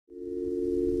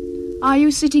Are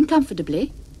you sitting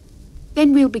comfortably?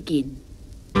 Then we'll begin.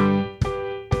 10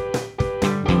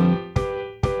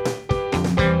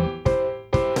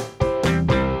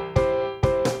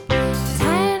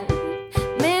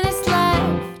 minutes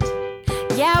left.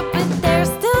 Yeah, but there's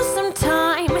still some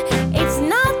time. It's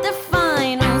not the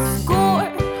final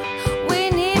score.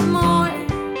 We need more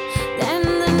than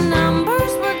the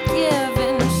numbers we're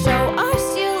given. Show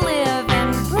us you live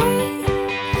and breathe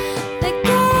the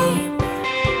game.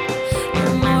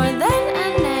 You're more than a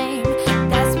name.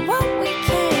 That's what we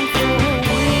came for.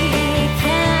 We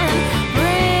can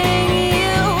bring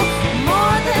you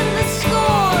more than the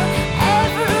score.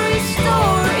 Every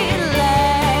story.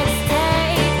 Let's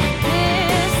take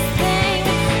this thing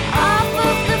off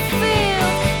of the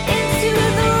field into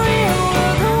the real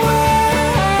world,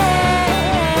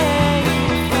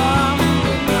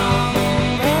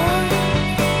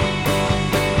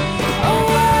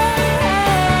 away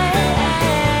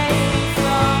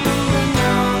from the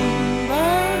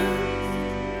numbers,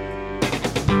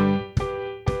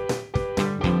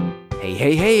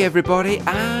 Hey everybody,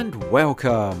 and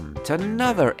welcome to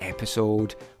another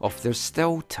episode of There's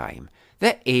Still Time,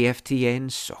 the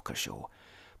AFTN Soccer Show,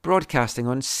 broadcasting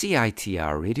on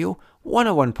CITR Radio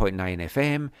 101.9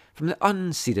 FM from the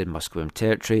unceded Musqueam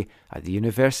Territory at the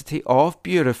University of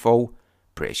beautiful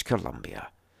British Columbia.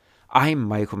 I'm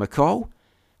Michael McCall,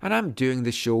 and I'm doing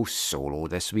the show solo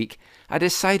this week. I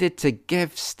decided to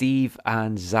give Steve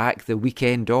and Zach the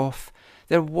weekend off.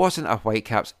 There wasn't a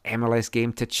Whitecaps MLS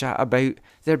game to chat about.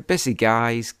 They're busy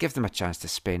guys, give them a chance to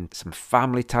spend some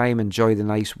family time, enjoy the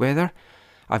nice weather.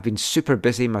 I've been super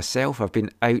busy myself. I've been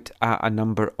out at a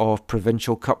number of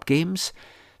Provincial Cup games.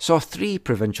 Saw 3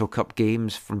 Provincial Cup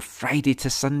games from Friday to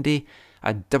Sunday.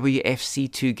 A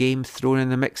WFC2 game thrown in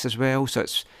the mix as well. So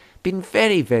it's been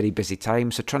very, very busy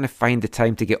time. So trying to find the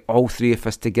time to get all 3 of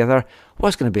us together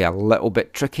was going to be a little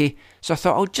bit tricky. So I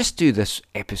thought I'll just do this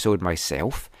episode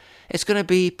myself. It's going to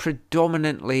be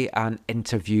predominantly an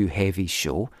interview-heavy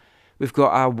show. We've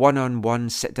got a one-on-one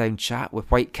sit-down chat with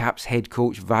Whitecaps head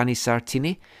coach Vanni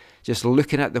Sartini, just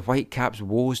looking at the Whitecaps'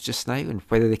 woes just now and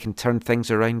whether they can turn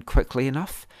things around quickly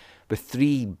enough, with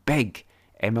 3 big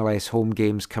MLS home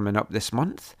games coming up this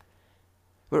month.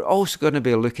 We're also going to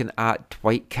be looking at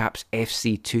Whitecaps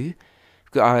FC2. We've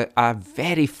got a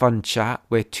very fun chat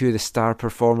with 2 of the star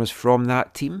performers from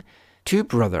that team, 2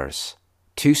 brothers,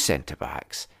 2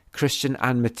 centre-backs, Christian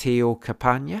and Matteo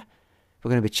Capagna. We're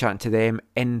going to be chatting to them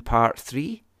in part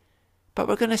 3. But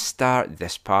we're going to start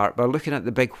this part by looking at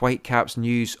the big Whitecaps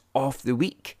news of the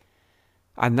week.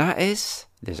 And that is,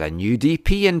 there's a new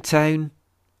DP in town.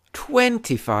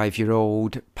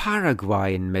 25-year-old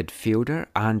Paraguayan midfielder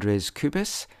Andres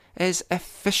Cubas is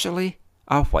officially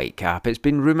a Whitecap. It's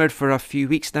been rumoured for a few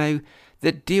weeks now.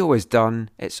 The deal is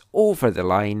done. It's over the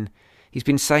line. He's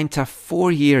been signed to a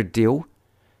 4-year deal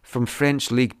from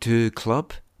French Ligue 2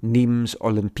 club Nîmes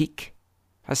Olympique.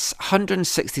 Has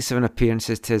 167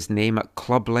 appearances to his name at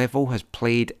club level, has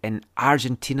played in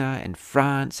Argentina, in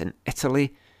France, in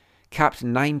Italy, capped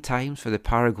 9 times for the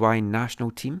Paraguayan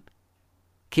national team,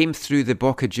 came through the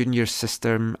Boca Juniors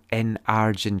system in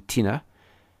Argentina,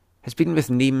 has been with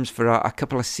Nîmes for a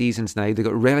couple of seasons now. They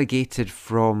got relegated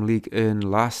from Ligue 1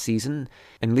 last season.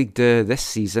 In Ligue 2 this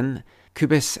season,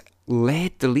 Cubas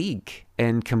led the league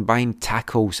in combined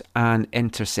tackles and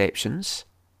interceptions.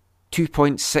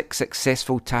 2.6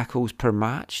 successful tackles per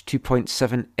match,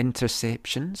 2.7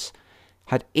 interceptions.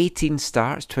 Had 18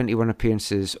 starts, 21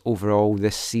 appearances overall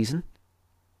this season.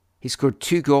 He scored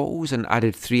 2 goals and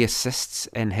added 3 assists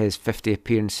in his 50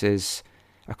 appearances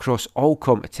across all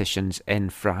competitions in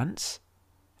France.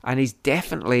 And he's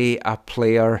definitely a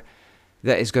player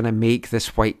that is going to make this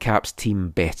Whitecaps team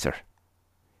better.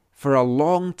 For a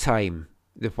long time,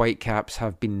 the Whitecaps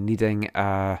have been needing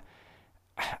a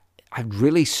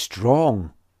really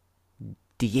strong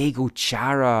Diego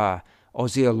Chara,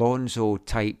 Ozzy Alonso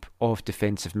type of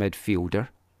defensive midfielder.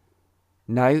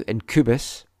 Now, in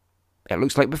Cubas, it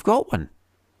looks like we've got one.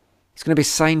 He's going to be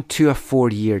signed to a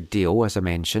 4-year deal, as I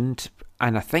mentioned,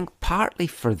 and I think partly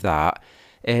for that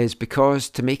is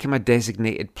because to make him a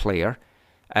designated player,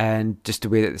 and just the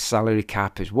way that the salary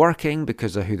cap is working,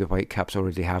 because of who the Whitecaps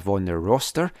already have on their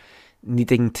roster,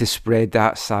 needing to spread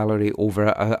that salary over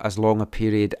as long a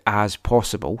period as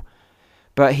possible.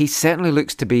 But he certainly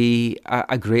looks to be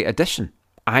a great addition.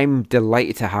 I'm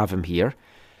delighted to have him here.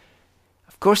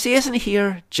 Of course, he isn't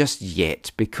here just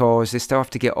yet, because they still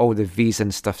have to get all the visa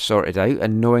and stuff sorted out,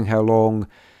 and knowing how long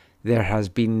there has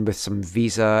been with some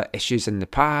visa issues in the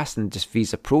past and just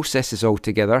visa processes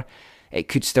altogether, it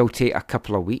could still take a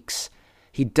couple of weeks.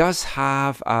 He does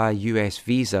have a US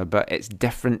visa, but it's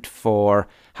different for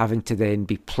having to then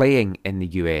be playing in the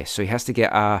US. So he has to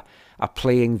get a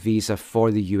playing visa for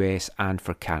the US and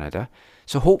for Canada.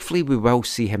 So hopefully we will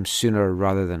see him sooner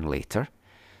rather than later.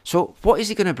 So what is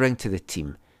he going to bring to the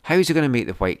team? How is he going to make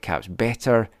the Whitecaps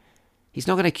better? He's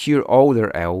not going to cure all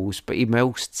their ills, but he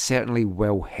most certainly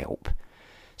will help.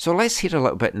 So let's hear a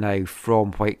little bit now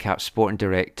from Whitecaps Sporting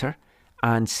Director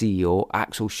and CEO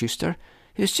Axel Schuster,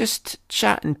 who's just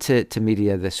chatting to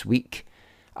media this week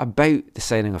about the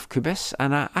signing of Kubas,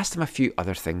 and I asked him a few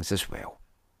other things as well.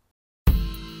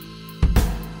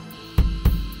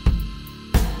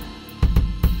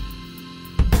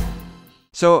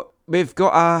 So we've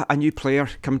got a new player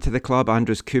coming to the club,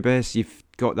 Andres Kubas. You've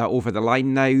got that over the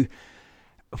line now.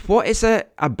 What is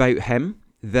it about him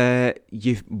that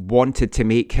you've wanted to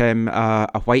make him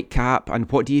a Whitecap,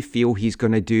 and what do you feel he's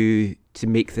going to do to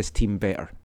make this team better?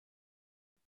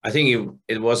 I think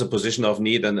it was a position of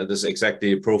need, and it is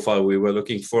exactly the profile we were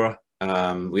looking for.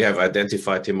 We have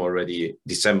identified him already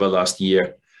December last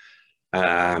year, he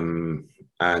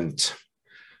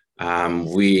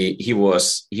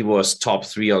was top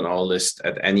 3 on our list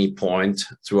at any point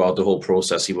throughout the whole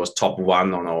process. He was top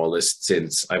 1 on our list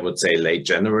since, I would say, late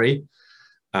January.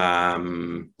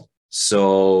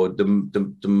 So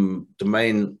the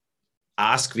main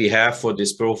ask we have for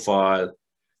this profile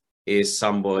is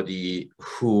somebody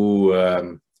who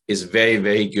is very,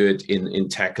 very good in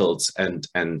tackles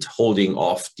and holding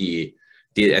off the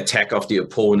attack of the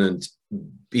opponent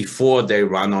before they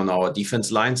run on our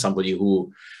defense line. Somebody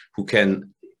who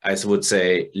can, I would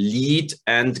say, lead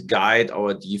and guide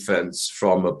our defense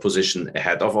from a position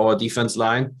ahead of our defense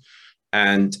line.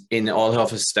 And in all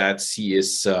of his stats, he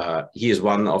is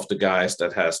one of the guys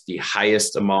that has the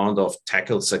highest amount of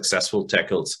tackles, successful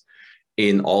tackles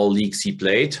in all leagues he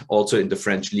played. Also in the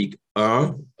French Ligue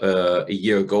 1 a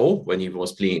year ago when he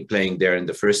was playing there in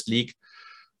the first league.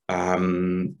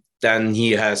 Then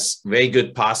he has very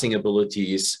good passing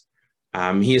abilities.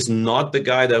 He is not the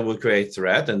guy that will create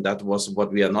threat, and that was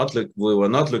what we were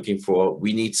not looking for.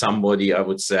 We need somebody, I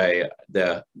would say,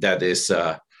 that is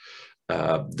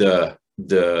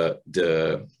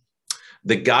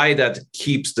the guy that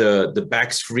keeps the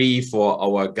backs free for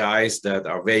our guys that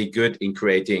are very good in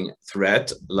creating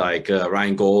threat, like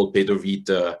Ryan Gold, Peter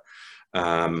Witte,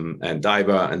 and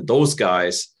Diver, and those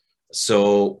guys.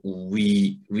 So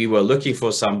we were looking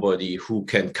for somebody who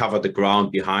can cover the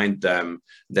ground behind them,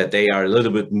 that they are a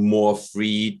little bit more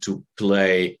free to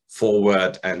play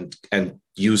forward and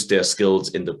use their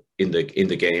skills in the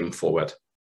game forward.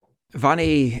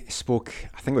 Vanni spoke,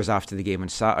 I think it was after the game on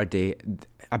Saturday,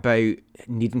 about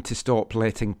needing to stop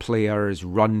letting players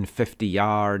run 50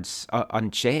 yards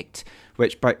unchecked,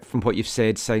 which, from what you've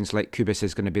said, sounds like Kubas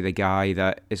is going to be the guy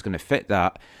that is going to fit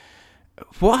that.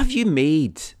 What have you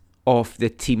made of the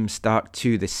team start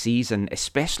to the season,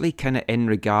 especially kind of in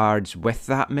regards with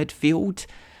that midfield?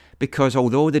 Because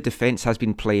although the defence has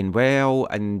been playing well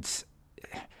and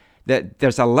that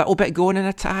there's a little bit going in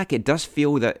attack, it does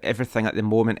feel that everything at the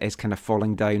moment is kind of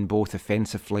falling down both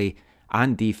offensively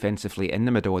and defensively in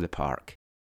the middle of the park.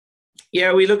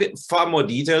 Yeah, we look at far more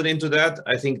detailed into that.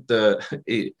 I think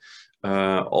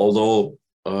although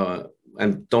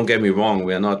and don't get me wrong,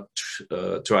 we are not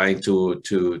trying to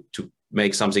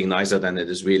make something nicer than it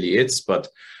is really is, but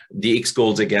the X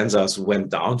goals against us went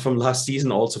down from last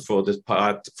season, also for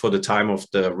the time of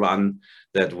the run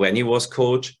that Wenny was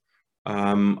coach.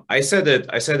 I said it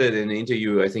in an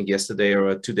interview, I think yesterday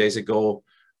or 2 days ago.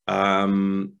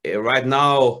 Right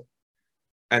now,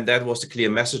 and that was the clear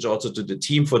message also to the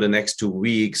team for the next 2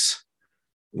 weeks,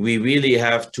 we really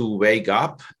have to wake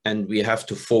up and we have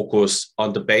to focus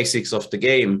on the basics of the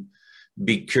game,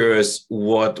 because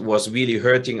what was really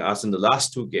hurting us in the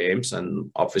last 2 games, and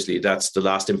obviously that's the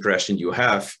last impression you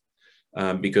have,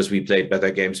 because we played better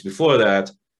games before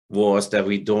that, was that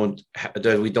we don't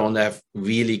have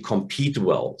really compete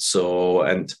well. So,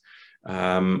 and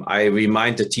I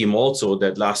remind the team also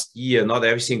that last year not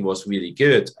everything was really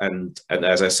good, and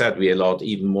as I said, we allowed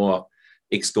even more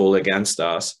X goal against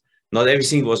us. Not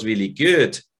everything was really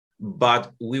good,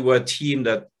 but we were a team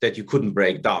that you couldn't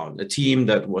break down. A team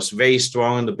that was very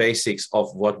strong in the basics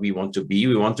of what we want to be.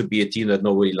 We want to be a team that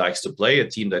nobody likes to play, a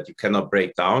team that you cannot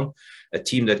break down, a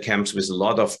team that comes with a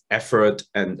lot of effort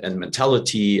and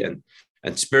mentality and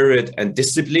spirit and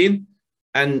discipline.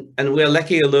 And we're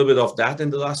lacking a little bit of that in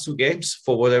the last 2 games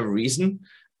for whatever reason.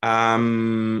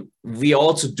 We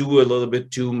also do a little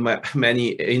bit too many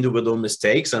individual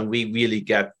mistakes, and we really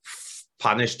get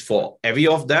punished for every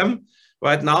of them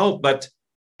right now. But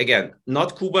again,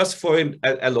 not Kubas for him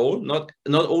alone, not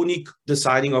only the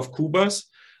signing of Kubas,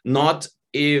 not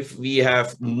if we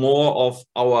have more of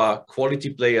our quality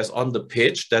players on the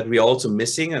pitch that we're also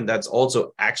missing, and that's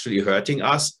also actually hurting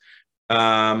us,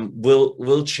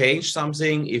 will change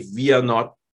something if we are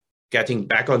not getting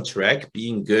back on track,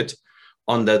 being good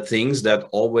on the things that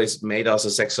always made us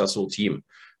a successful team.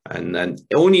 And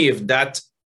only if that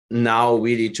now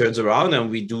really turns around and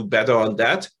we do better on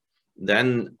that,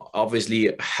 then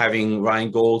obviously having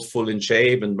Ryan Gold full in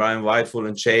shape and Brian White full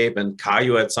in shape and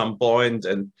Kayo at some point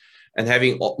and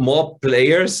having more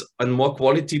players and more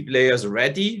quality players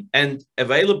ready and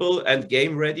available and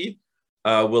game ready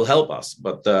will help us.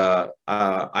 But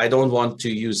I don't want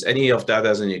to use any of that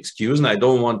as an excuse. And I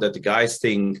don't want that the guys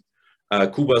think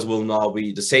Cubas will now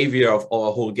be the savior of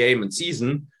our whole game and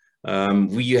season.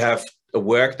 We have a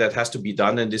work that has to be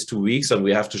done in these 2 weeks, and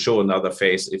we have to show another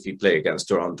face if we play against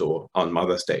Toronto on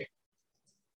Mother's Day.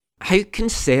 How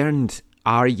concerned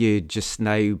are you just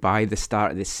now by the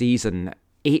start of the season?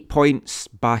 8 points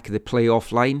back of the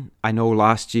playoff line. I know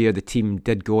last year the team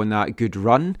did go on that good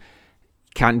run.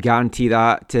 Can't guarantee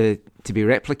that to be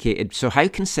replicated. So how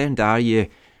concerned are you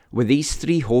with these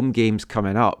 3 home games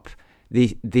coming up?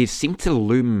 They seem to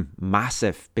loom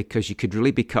massive because you could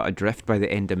really be cut adrift by the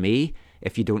end of May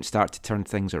if you don't start to turn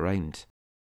things around.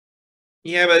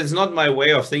 Yeah, but it's not my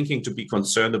way of thinking to be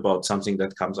concerned about something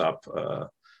that comes up.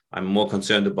 I'm more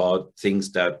concerned about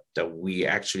things that we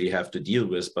actually have to deal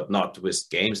with, but not with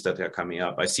games that are coming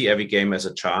up. I see every game as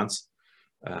a chance.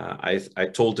 I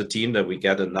told the team that we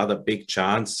get another big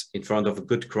chance in front of a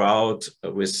good crowd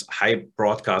with high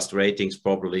broadcast ratings,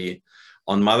 probably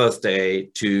on Mother's Day,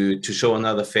 to show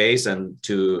another face and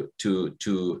to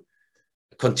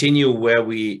continue where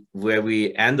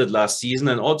we ended last season,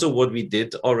 and also what we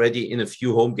did already in a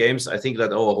few home games. I think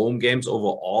that our home games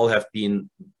overall have been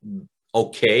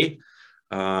okay.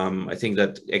 I think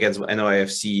that against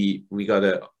NYFC, we got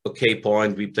a okay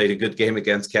point. We played a good game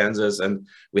against Kansas, and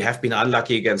we have been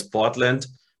unlucky against Portland.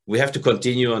 We have to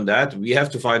continue on that. We have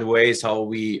to find ways how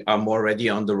we are more ready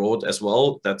on the road as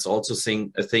well. That's also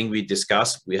a thing we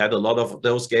discussed. We had a lot of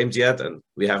those games yet, and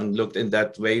we haven't looked in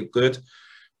that way good.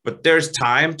 But there's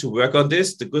time to work on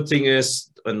this. The good thing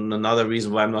is, and another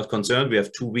reason why I'm not concerned, we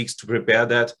have 2 weeks to prepare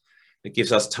that. It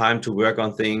gives us time to work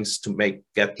on things, to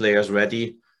get players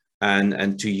ready,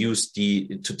 and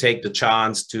to take the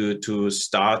chance to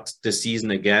start the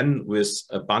season again with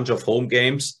a bunch of home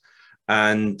games,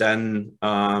 and then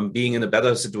being in a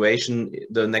better situation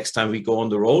the next time we go on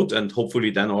the road, and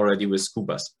hopefully then already with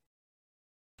Cubas.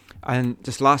 And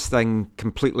just last thing,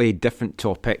 completely different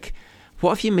topic.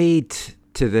 What have you made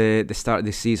to the start of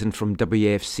the season from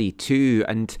WFC2,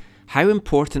 and how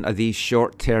important are these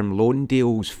short-term loan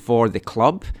deals for the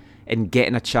club in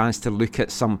getting a chance to look at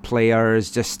some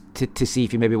players just to see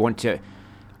if you maybe want to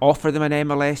offer them an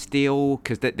MLS deal?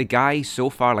 Because the guys so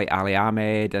far like Ali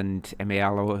Ahmed and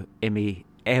Emiliano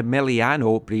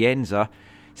Brienza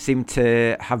seem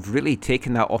to have really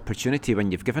taken that opportunity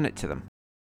when you've given it to them.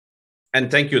 And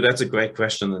thank you, that's a great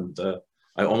question, and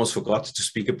I almost forgot to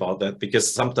speak about that,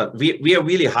 because sometimes we are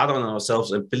really hard on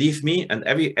ourselves, and believe me, and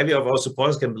every of our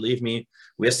supporters can believe me,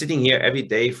 we are sitting here every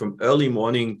day from early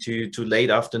morning to late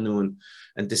afternoon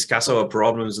and discuss our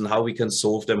problems and how we can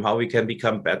solve them, how we can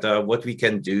become better, what we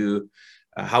can do,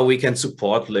 how we can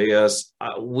support players.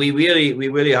 We really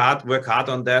work hard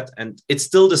on that, and it's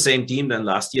still the same team than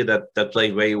last year that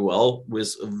played very well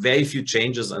with very few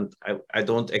changes, and I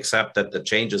don't accept that the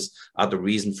changes are the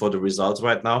reason for the results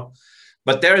right now.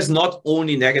 But there is not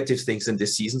only negative things in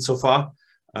this season so far.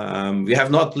 We have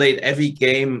not played every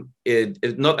game.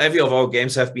 Not every of our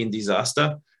games have been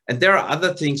disaster. And there are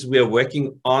other things we are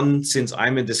working on since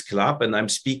I'm in this club, and I'm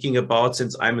speaking about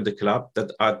since I'm in the club,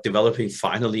 that are developing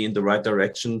finally in the right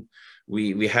direction.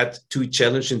 We had 2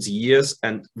 challenging years,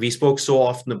 and we spoke so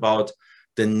often about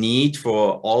the need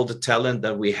for all the talent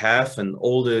that we have and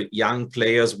all the young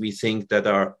players we think that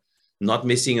are not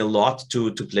missing a lot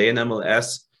to play in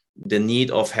MLS. The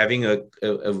need of having a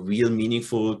real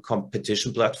meaningful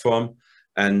competition platform,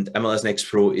 and MLS Next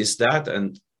Pro is that.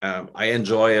 And I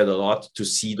enjoy it a lot to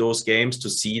see those games, to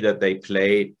see that they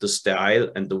play the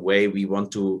style and the way we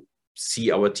want to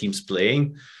see our teams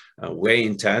playing, very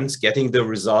intense, getting the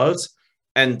results.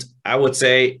 And I would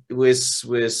say with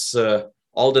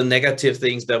all the negative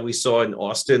things that we saw in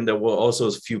Austin, there were also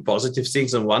a few positive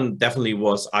things. And one definitely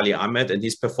was Ali Ahmed and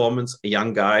his performance, a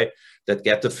young guy that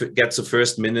gets the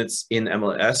first minutes in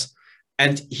MLS.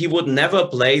 And he would never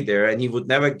play there, and he would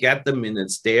never get the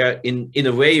minutes there in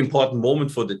a very important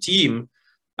moment for the team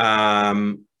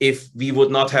if we would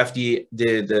not have the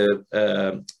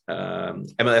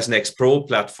MLS Next Pro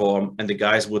platform and the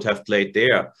guys would have played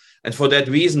there. And for that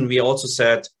reason, we also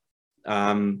said,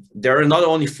 There are not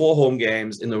only 4 home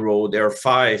games in a row, there are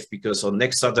 5, because on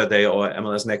next Saturday, our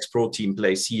MLS Next Pro team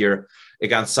plays here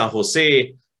against San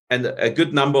Jose. And a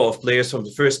good number of players from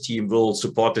the first team will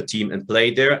support the team and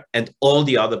play there. And all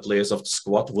the other players of the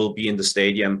squad will be in the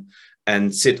stadium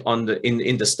and sit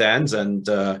in the stands. And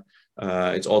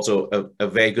it's also a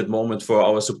very good moment for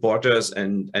our supporters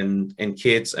and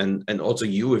kids and also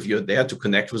you, if you're there, to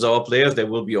connect with our players. They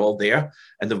will be all there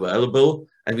and available.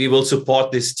 And we will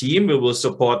support this team. We will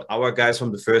support our guys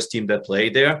from the first team that play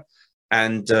there.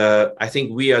 And I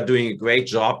think we are doing a great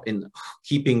job in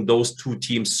keeping those 2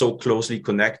 teams so closely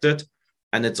connected.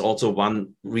 And it's also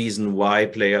one reason why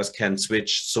players can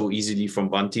switch so easily from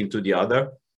one team to the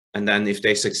other. And then if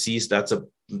they succeed,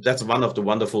 that's one of the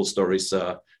wonderful stories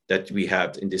that we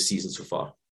had in this season so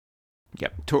far.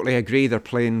 Yep, totally agree. They're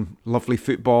playing lovely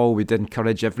football. We'd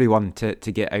encourage everyone to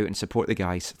get out and support the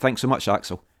guys. Thanks so much,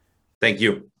 Axel. Thank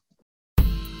you.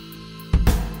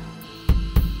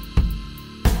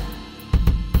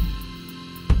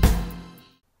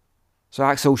 So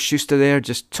Axel Schuster there,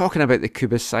 just talking about the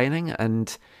Cubas signing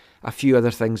and a few other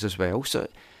things as well. So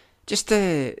just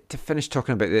to finish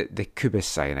talking about the Cubas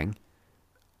signing,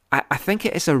 I think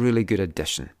it is a really good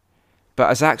addition. But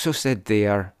as Axel said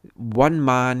there, one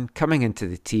man coming into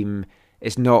the team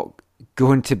is not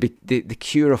going to be the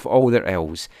cure of all their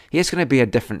ills. He is going to be a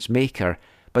difference maker,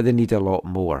 but they need a lot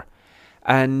more.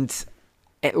 And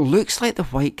it looks like the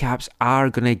Whitecaps are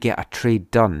going to get a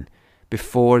trade done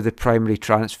before the primary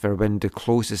transfer window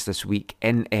closes this week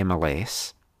in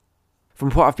MLS.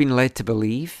 From what I've been led to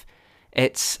believe,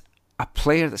 it's a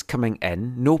player that's coming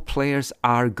in. No players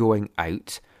are going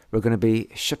out. We're going to be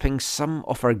shipping some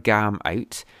of our GAM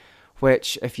out,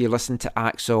 which, if you listen to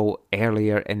Axel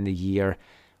earlier in the year,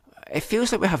 it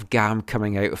feels like we have GAM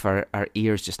coming out of our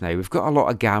ears just now. We've got a lot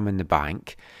of GAM in the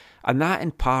bank, and that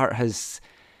in part has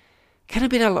kind of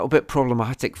been a little bit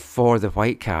problematic for the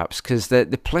Whitecaps, because the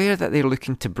player that they're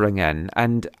looking to bring in,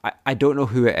 and I don't know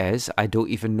who it is, I don't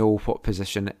even know what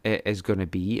position it is going to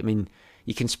be. I mean,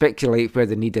 you can speculate where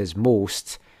the need is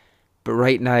most, but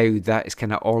right now that is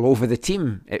kind of all over the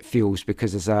team, it feels,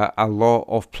 because there's a lot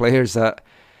of players that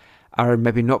are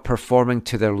maybe not performing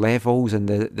to their levels, and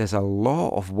there's a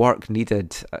lot of work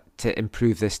needed to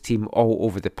improve this team all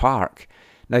over the park.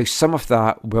 Now, some of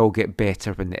that will get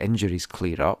better when the injuries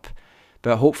clear up,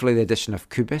 but hopefully the addition of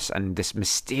Cubas and this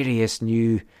mysterious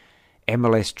new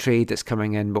MLS trade that's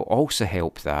coming in will also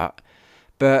help that.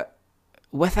 But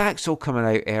with Axel coming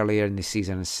out earlier in the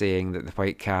season and saying that the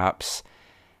Whitecaps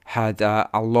had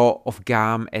a lot of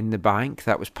GAM in the bank,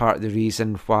 that was part of the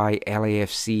reason why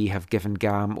LAFC have given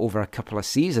GAM over a couple of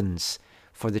seasons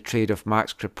for the trade of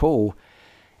Max Crepeau.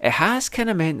 It has kind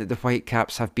of meant that the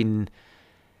Whitecaps have been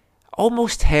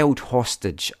almost held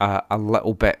hostage a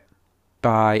little bit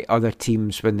by other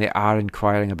teams when they are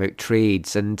inquiring about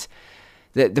trades, and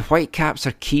the Whitecaps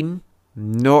are keen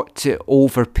not to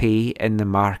overpay in the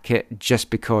market just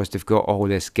because they've got all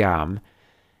this GAM.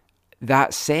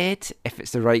 That said, if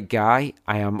it's the right guy,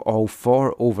 I am all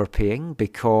for overpaying,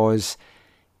 because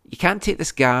you can't take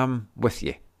this GAM with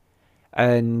you,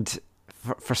 and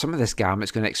for some of this GAM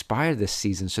it's going to expire this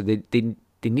season, so they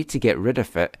need to get rid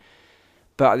of it.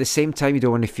 But at the same time, you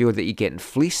don't want to feel that you're getting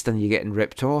fleeced and you're getting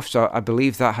ripped off. So I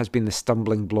believe that has been the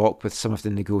stumbling block with some of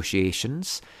the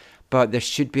negotiations. But there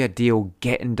should be a deal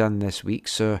getting done this week.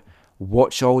 So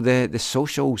watch all the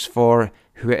socials for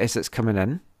who it is that's coming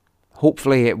in.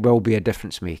 Hopefully it will be a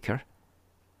difference maker.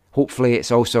 Hopefully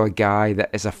it's also a guy that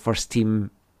is a first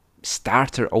team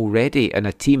starter already in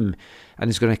a team and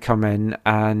is going to come in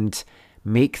and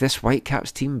make this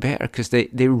Whitecaps team better, because they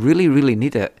really, really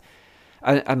need it.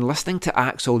 And listening to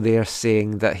Axel there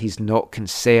saying that he's not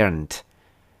concerned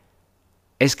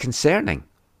is concerning,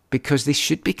 because they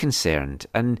should be concerned.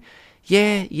 And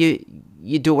yeah,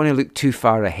 you don't want to look too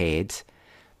far ahead,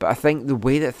 but I think the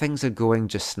way that things are going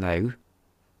just now,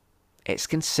 it's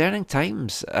concerning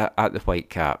times at the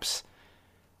Whitecaps.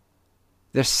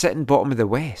 They're sitting bottom of the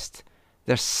West.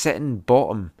 They're sitting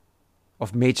bottom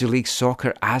of Major League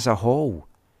Soccer as a whole.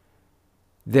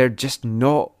 They're just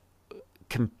not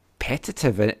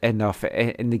competitive enough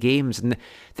in the games, and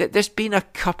there's been a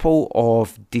couple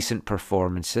of decent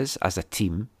performances as a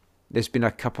team. There's been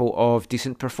a couple of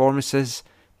decent performances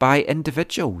by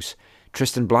individuals.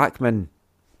 Tristan Blackman,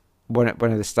 one of the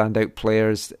standout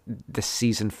players this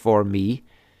season for me.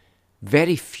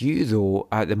 Very few, though,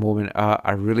 at the moment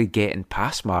are really getting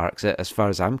pass marks as far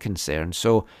as I'm concerned.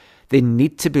 So they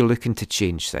need to be looking to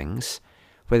change things,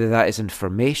 whether that is in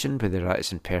formation, whether that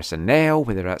is in personnel,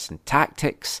 whether that's in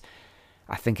tactics.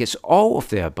 I think it's all of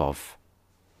the above.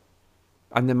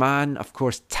 And the man, of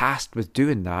course, tasked with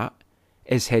doing that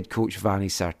is head coach Vanni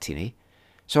Sartini.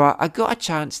 So I got a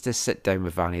chance to sit down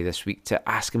with Vanni this week to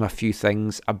ask him a few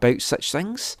things about such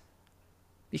things.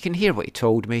 You can hear what he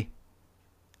told me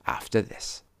after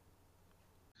this.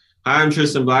 Hi, I'm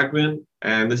Tristan Blackman,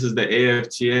 and this is the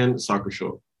AFTN Soccer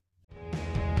Show.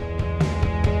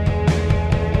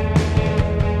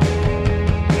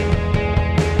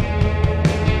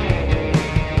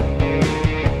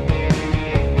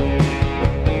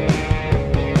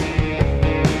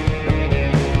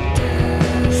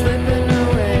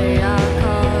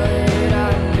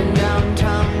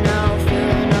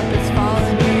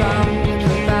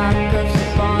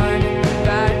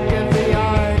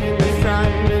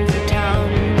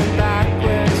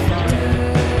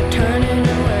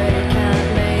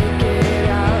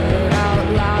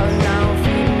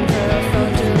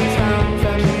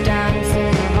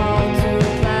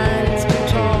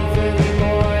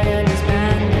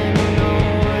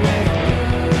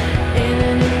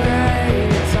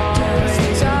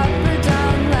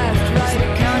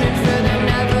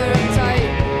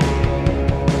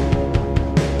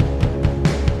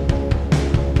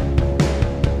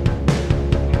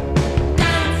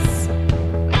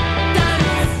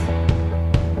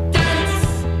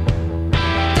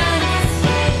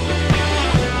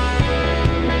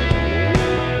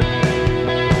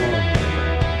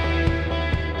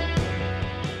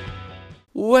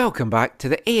 Welcome back to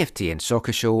the AFTN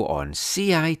Soccer Show on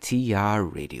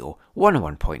CITR Radio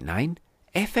 101.9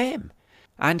 FM.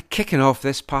 And kicking off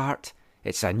this part,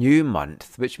 it's a new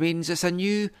month, which means it's a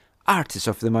new Artist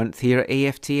of the Month here at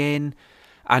AFTN.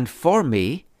 And for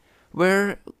me,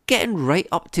 we're getting right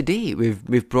up to date.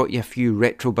 We've brought you a few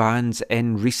retro bands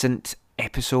in recent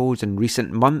episodes and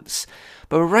recent months,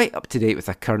 but we're right up to date with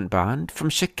a current band from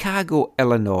Chicago,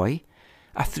 Illinois,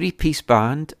 a three-piece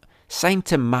band signed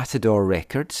to Matador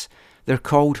Records. They're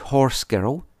called Horse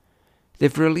Girl.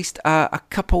 They've released a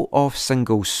couple of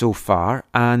singles so far,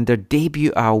 and their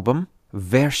debut album,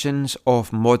 Versions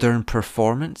of Modern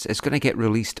Performance, is going to get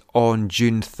released on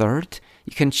June 3rd.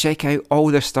 You can check out all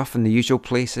their stuff in the usual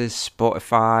places,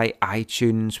 Spotify,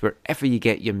 iTunes, wherever you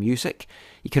get your music.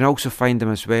 You can also find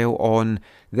them as well on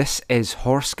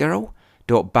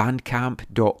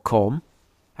thisishorseGirl.bandcamp.com.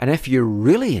 And if you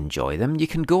really enjoy them, you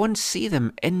can go and see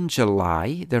them in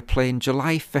July. They're playing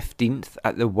July 15th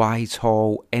at the Wise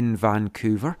Hall in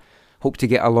Vancouver. Hope to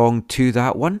get along to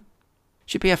that one.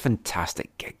 Should be a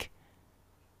fantastic gig.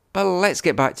 But let's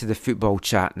get back to the football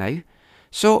chat now.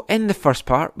 So in the first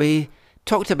part, we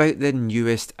talked about the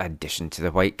newest addition to the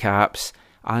Whitecaps,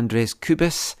 Andres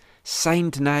Cubas.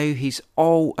 Signed now, he's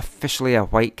all officially a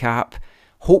Whitecap.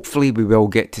 Hopefully we will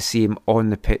get to see him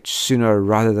on the pitch sooner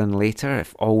rather than later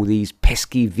if all these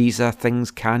pesky visa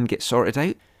things can get sorted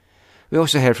out. We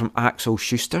also heard from Axel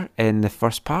Schuster in the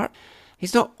first part.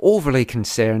 He's not overly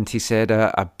concerned, he said,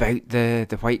 about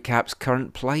the Whitecaps'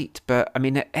 current plight, but I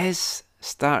mean it is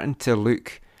starting to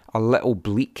look a little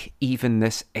bleak even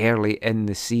this early in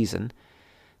the season.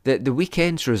 The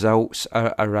weekend's results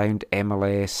around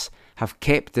MLS have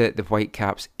kept the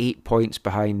Whitecaps 8 points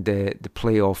behind the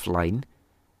playoff line.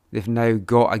 They've now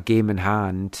got a game in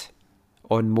hand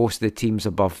on most of the teams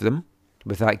above them,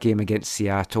 with that game against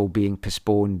Seattle being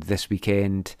postponed this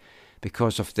weekend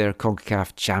because of their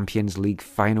CONCACAF Champions League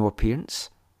final appearance.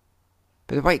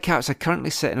 But the Whitecaps are currently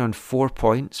sitting on 4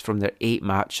 points from their 8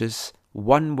 matches,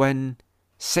 1 win,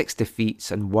 6 defeats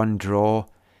and 1 draw,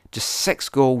 just 6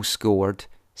 goals scored,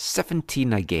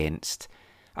 17 against,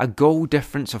 a goal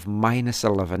difference of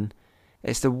 -11.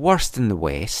 It's the worst in the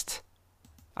West.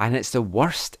 And it's the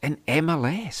worst in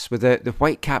MLS, with the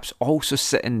Whitecaps also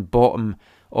sitting bottom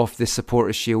of the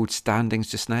Supporters' Shield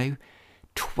standings just now.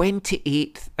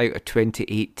 28th out of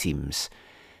 28 teams.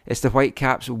 It's the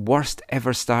Whitecaps' worst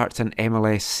ever start to an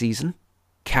MLS season.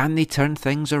 Can they turn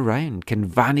things around? Can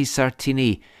Vanni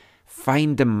Sartini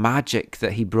find the magic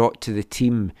that he brought to the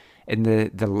team in the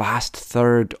last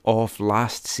third of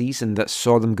last season that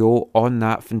saw them go on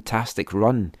that fantastic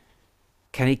run?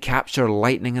 Can he capture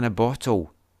lightning in a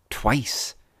bottle?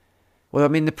 Twice. Well, I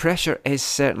mean, the pressure is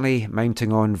certainly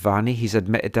mounting on Vanni. He's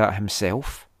admitted that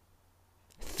himself.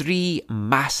 3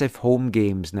 massive home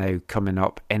games now coming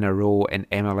up in a row in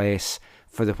MLS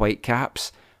for the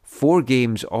Whitecaps. 4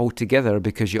 games altogether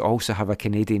because you also have a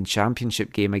Canadian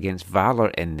Championship game against Valor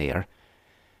in there.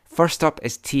 First up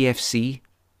is TFC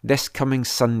this coming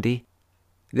Sunday.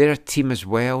 They're a team as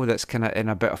well that's kind of in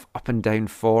a bit of up and down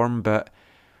form, but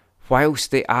whilst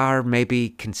they are maybe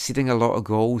conceding a lot of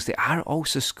goals, they are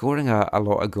also scoring a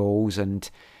lot of goals, and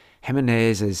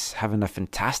Jimenez is having a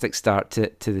fantastic start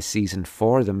to the season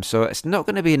for them, so it's not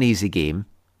going to be an easy game.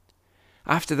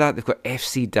 After that, they've got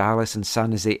FC Dallas and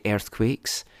San Jose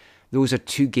Earthquakes. Those are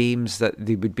 2 games that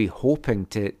they would be hoping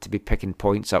to be picking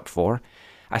points up for.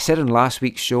 I said on last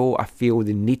week's show, I feel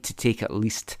they need to take at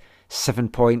least 7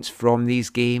 points from these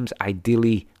games,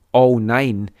 ideally all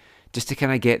 9, just to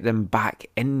kind of get them back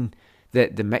in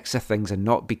the mix of things and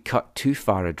not be cut too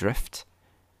far adrift.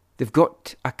 They've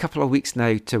got a couple of weeks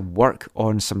now to work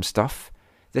on some stuff.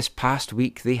 This past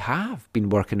week they have been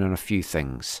working on a few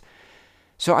things.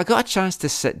 So I got a chance to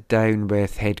sit down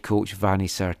with head coach Vanni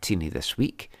Sartini this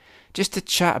week, just to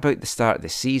chat about the start of the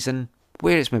season,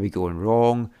 where it's maybe going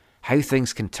wrong, how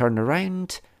things can turn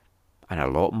around, and a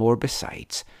lot more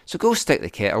besides. So go stick the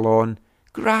kettle on,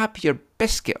 grab your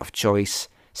biscuit of choice,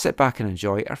 sit back and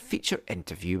enjoy our feature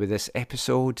interview with this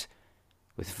episode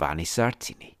with Vanni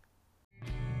Sartini.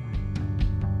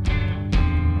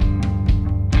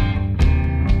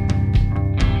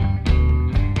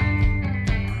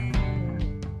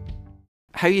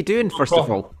 How you doing, first of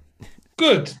all?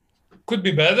 Good. Could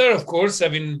be better, of course,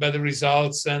 having better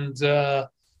results, and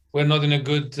we're not in a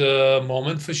good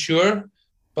moment for sure.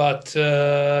 But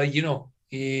we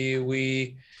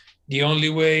the only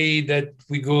way that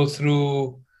we go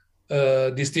through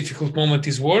this difficult moment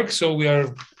is work. So we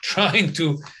are trying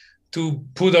to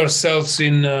put ourselves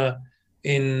in work,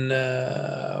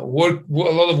 a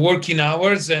lot of working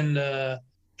hours, and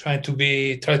try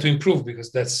to improve,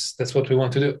 because that's what we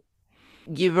want to do.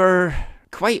 You were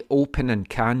quite open and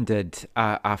candid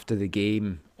after the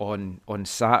game on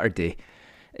Saturday.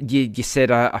 You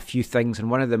said a few things, and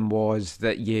one of them was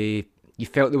that you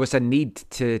felt there was a need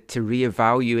to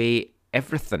reevaluate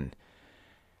everything.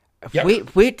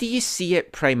 Yep. Where do you see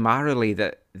it primarily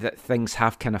that things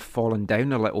have kind of fallen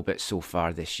down a little bit so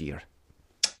far this year?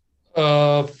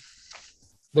 The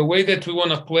way that we want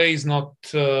to play is not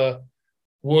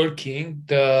working.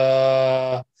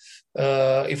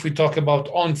 If we talk about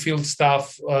on-field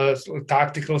stuff,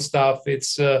 tactical stuff,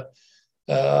 it's the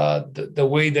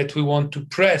way that we want to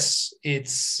press.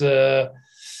 It's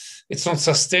not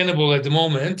sustainable at the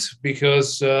moment,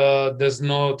 because there's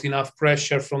not enough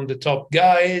pressure from the top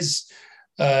guys,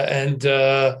 and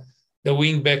the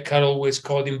wingback are always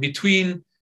caught in between,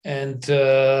 and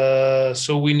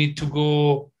so we need to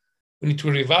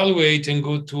reevaluate and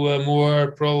go to a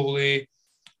more probably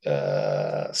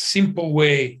simple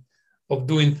way of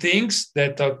doing things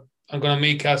that are going to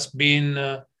make us being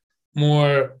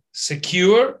more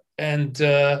secure, and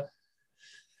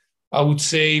I would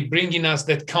say bringing us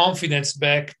that confidence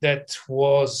back that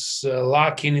was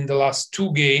lacking in the last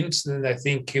 2 games. And I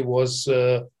think it was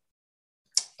the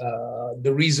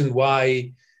reason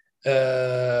why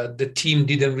the team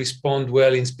didn't respond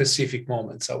well in specific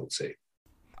moments, I would say.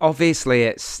 Obviously,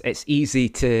 it's easy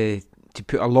to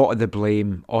put a lot of the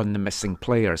blame on the missing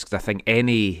players, because I think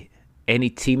any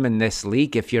team in this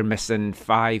league, if you're missing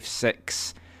 5,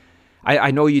 6,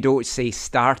 I know you don't say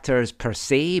starters per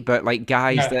se, but like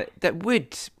guys that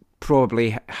would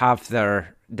probably have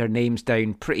their names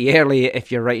down pretty early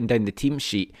if you're writing down the team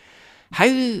sheet.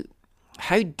 How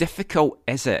difficult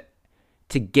is it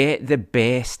to get the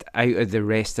best out of the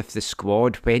rest of the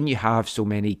squad when you have so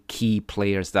many key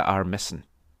players that are missing?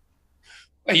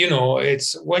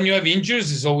 It's when you have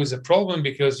injuries is always a problem,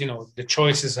 because the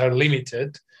choices are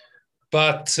limited.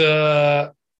 But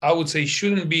I would say it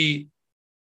shouldn't be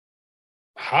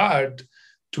hard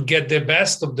to get the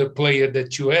best of the player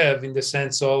that you have, in the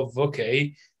sense of,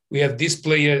 okay, we have this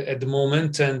player at the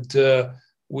moment, and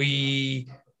we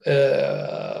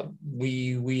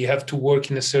have to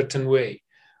work in a certain way.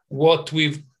 What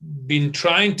we've been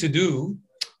trying to do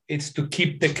is to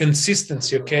keep the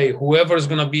consistency. Okay, whoever is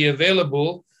going to be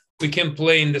available, we can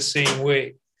play in the same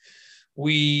way.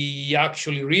 We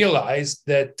actually realized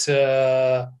that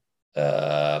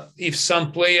if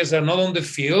some players are not on the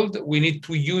field, we need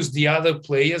to use the other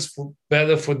players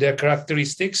better for their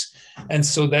characteristics. And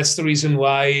so that's the reason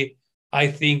why I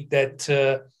think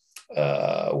that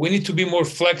we need to be more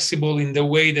flexible in the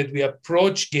way that we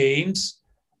approach games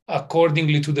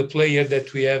accordingly to the player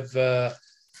that we have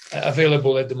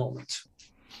available at the moment.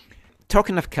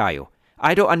 Talking of Caio,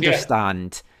 I don't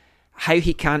understand how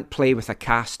he can't play with a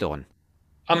cast on.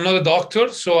 I'm not a doctor,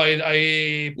 so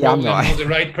I probably am not the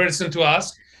right person to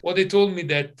ask. What they told me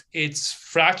that it's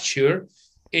fracture.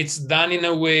 It's done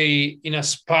in a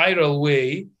spiral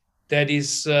way that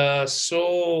is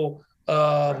so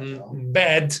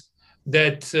bad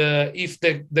that if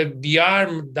the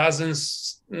arm doesn't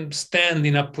stand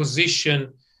in a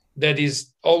position that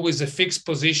is always a fixed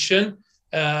position,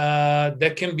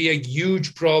 that can be a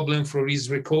huge problem for his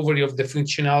recovery of the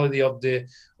functionality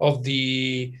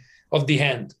of the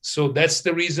hand. So that's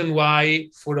the reason why,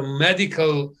 for a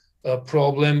medical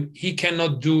problem. He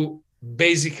cannot do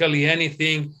basically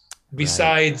anything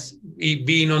besides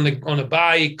being on a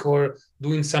bike or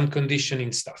doing some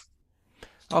conditioning stuff.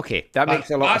 Okay, that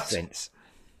makes a lot of sense.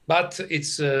 But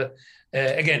it's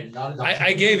again,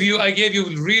 I gave you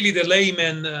really the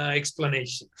layman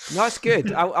explanation. No, it's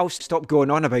good. I'll stop going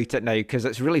on about it now because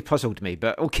it's really puzzled me.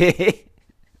 But okay.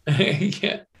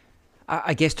 Yeah.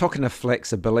 I guess talking of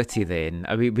flexibility, then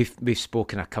we've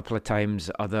spoken a couple of times.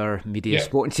 Other media have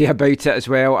spoken to you about it as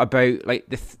well. About like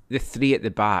the three at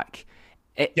the back.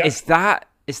 Is that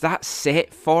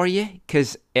set for you?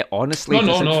 Because it honestly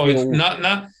doesn't feel... It's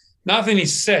not. Nothing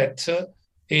is set.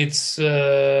 It's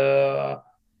again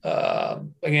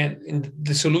in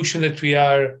the solution that we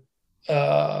are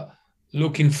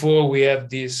looking for. We have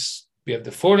the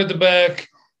 4 at the back.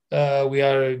 We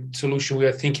are solution. We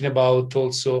are thinking about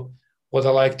also what I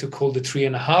like to call the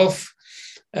 3.5,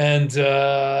 and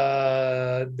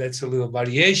that's a little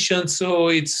variation. So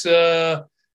it's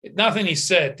nothing is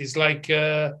set. It's like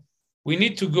we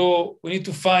need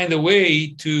to find a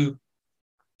way to,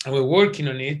 and we're working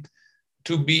on it,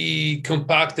 to be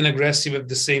compact and aggressive at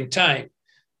the same time.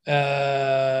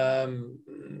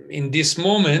 In this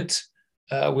moment,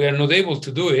 we are not able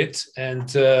to do it, and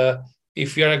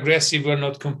if we are aggressive, we're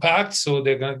not compact, so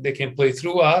they can play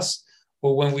through us.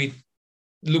 Or when we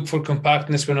look for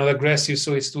compactness, we're not aggressive,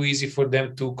 so it's too easy for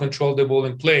them to control the ball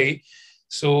and play.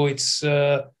 So it's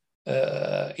even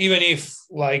if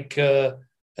like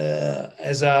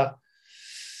as a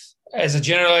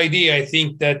general idea, I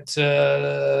think that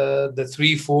the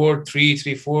 3-4-3,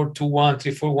 3-4-2-1,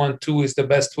 3-4-1-2 is the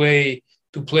best way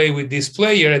to play with this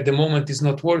player. At the moment, it's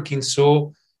not working.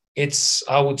 So it's,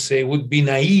 I would say, would be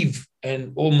naive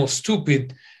and almost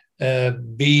stupid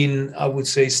being, I would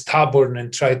say, stubborn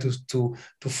and try to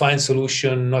find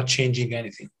solution, not changing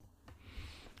anything.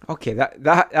 Okay,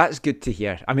 that's good to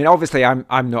hear. I mean, obviously,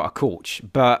 I'm not a coach,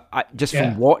 but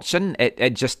from watching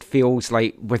it just feels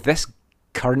like with this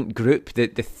current group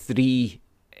that the 3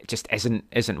 just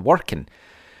isn't working.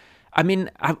 I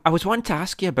mean, I was wanting to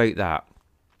ask you about that.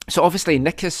 So obviously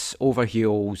Nikos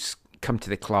Overheel's come to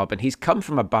the club and he's come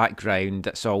from a background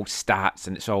that's all stats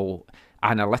and it's all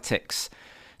analytics.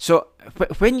 So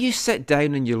when you sit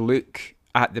down and you look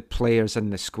at the players in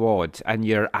the squad and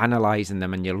you're analysing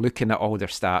them and you're looking at all their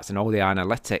stats and all the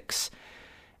analytics,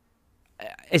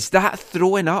 is that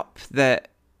throwing up that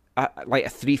like a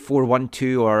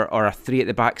 3-4-1-2 or a 3 at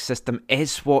the back system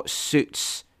is what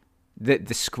suits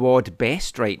the squad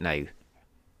best right now?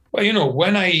 Well,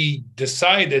 when I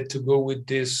decided to go with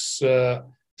this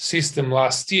system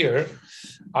last year,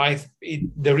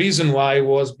 the reason why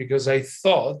was because I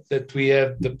thought that we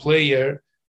have the player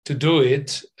to do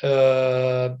it.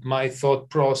 My thought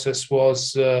process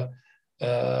was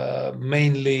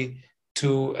mainly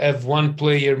to have one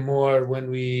player more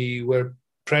when we were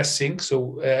pressing,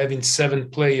 so having 7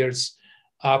 players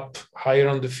up higher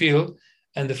on the field,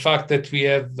 and the fact that we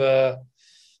have,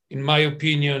 in my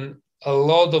opinion, a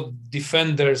lot of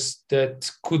defenders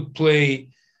that could play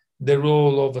the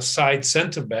role of a side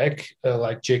centre back,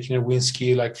 like Jackie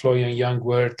Nerwinski, like Florian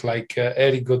Jungwirth, like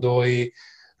Eric Godoy,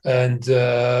 and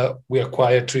we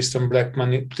acquired Tristan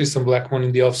Blackman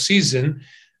in the off season,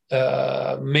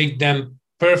 make them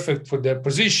perfect for their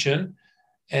position.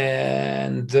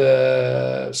 And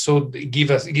so it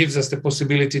gives us the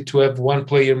possibility to have one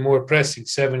player more pressing,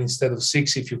 7 instead of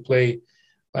 6 if you play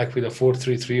like with a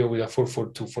 4-3-3 or with a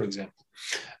 4-4-2, for example.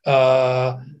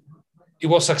 It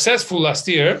was successful last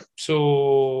year,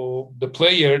 so the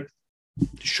player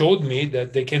showed me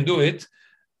that they can do it.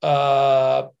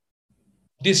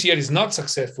 This year is not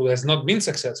successful, has not been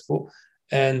successful,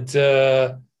 and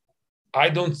I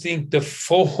don't think the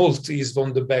fault is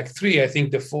on the back 3. I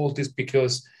think the fault is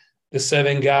because the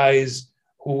 7 guys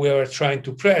who were trying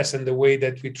to press and the way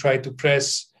that we tried to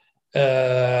press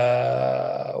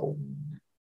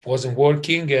wasn't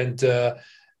working, and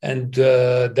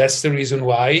that's the reason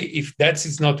why. If that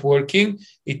is not working,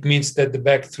 it means that the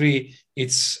back 3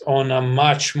 it's on a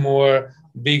much more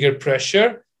bigger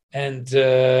pressure, and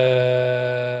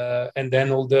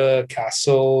then all the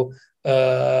castle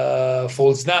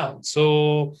falls down.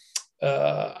 So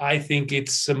I think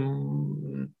it's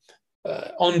on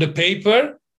the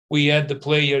paper we had the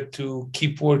player to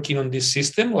keep working on this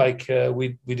system like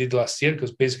we did last year,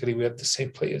 because basically we had the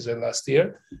same players as last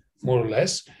year, more or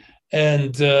less.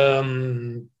 And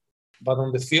but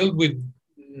on the field with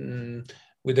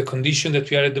the condition that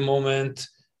we are at the moment,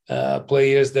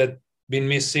 players that been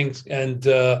missing, and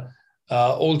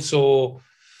also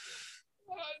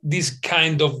this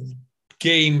kind of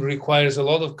game requires a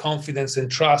lot of confidence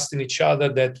and trust in each other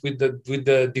that with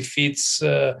the defeats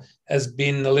has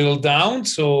been a little down.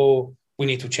 So we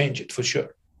need to change it for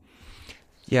sure.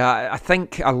 Yeah, I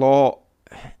think a lot.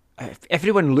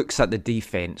 Everyone looks at the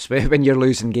defence when you're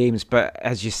losing games, but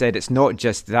as you said, it's not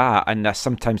just that, and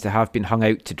sometimes they have been hung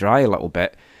out to dry a little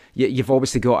bit. You've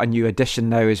obviously got a new addition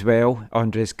now as well.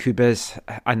 Andres Cubas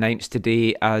announced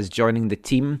today as joining the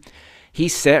team. He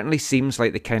certainly seems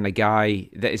like the kind of guy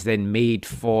that is then made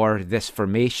for this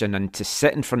formation and to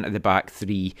sit in front of the back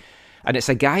three. And it's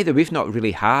a guy that we've not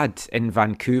really had in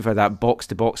Vancouver, that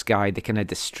box-to-box guy, the kind of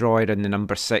destroyer in the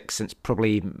number 6 since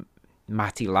probably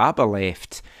Matti Laba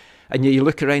left. And you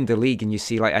look around the league and you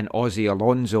see like an Ozzy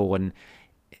Alonso, and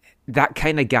that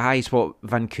kind of guy is what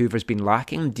Vancouver's been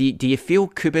lacking. Do you feel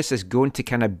Cubas is going to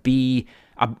kind of be,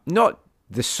 not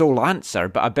the sole answer,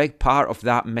 but a big part of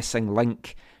that missing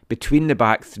link between the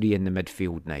back three and the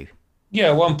midfield now?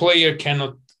 Yeah, one player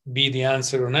cannot be the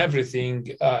answer on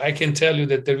everything. I can tell you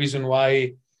that the reason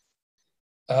why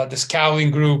the scouting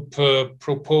group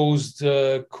proposed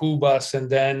Cubas, and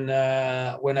then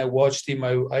when I watched him,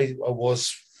 I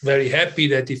was very happy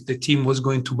that if the team was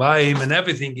going to buy him and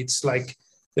everything, it's like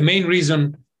the main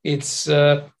reason is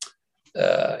also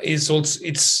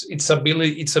its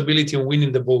ability on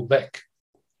winning the ball back.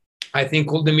 I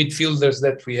think all the midfielders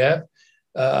that we have,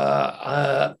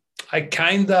 I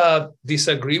kind of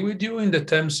disagree with you in the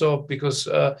terms of, because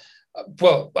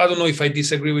well, I don't know if I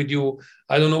disagree with you.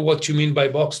 I don't know what you mean by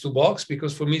box to box,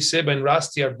 because for me, Seba and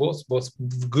Rusty are both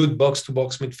good box to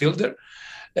box midfielder.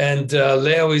 And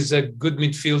Leo is a good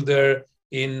midfielder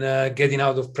in getting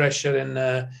out of pressure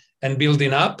and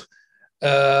building up.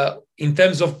 In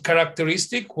terms of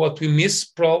characteristic, what we miss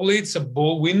probably it's a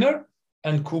ball winner,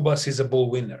 and Cubas is a ball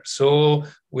winner. So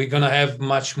we're gonna have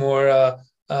much more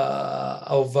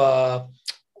of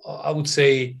I would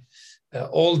say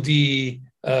all the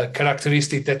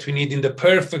characteristics that we need in the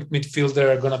perfect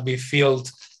midfielder are gonna be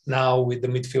filled now with the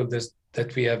midfielders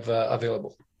that we have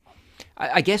available.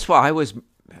 I guess what I was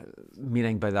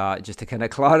meaning by that, just to kind of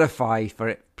clarify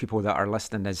for people that are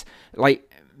listening, is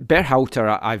like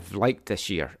Berhalter I've liked this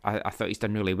year. I thought he's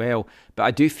done really well, but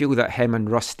I do feel that him and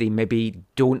Rusty maybe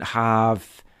don't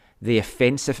have the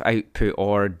offensive output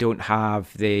or don't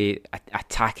have the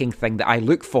attacking thing that I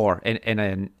look for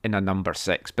in a number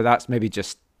 6. But that's maybe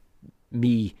just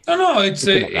me. No,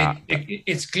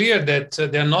 it's clear that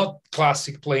they're not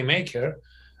classic playmaker.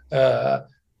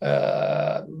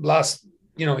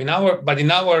 In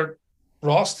our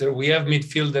roster, we have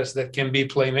midfielders that can be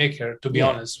playmaker, to be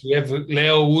honest. We have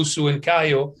Leo, Usu, and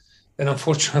Caio, and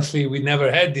unfortunately we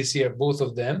never had this year, both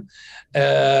of them.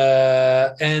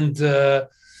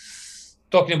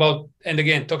 Talking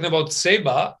about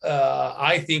Seba,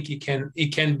 I think he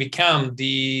can become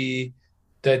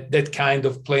that kind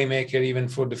of playmaker even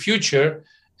for the future.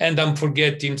 And I'm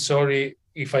forgetting, sorry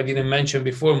if I didn't mention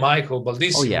before, Michael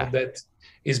Baldissimo, that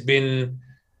has been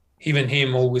even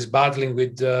him always battling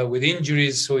with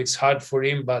injuries, so it's hard for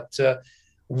him. But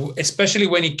especially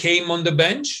when he came on the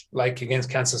bench, like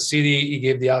against Kansas City, he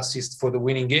gave the assist for the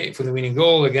winning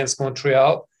goal against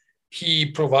Montreal. He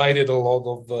provided a lot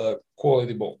of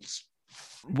quality balls.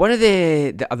 One of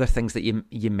the other things that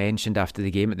you mentioned after the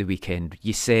game at the weekend,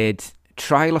 you said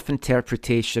trial of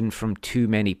interpretation from too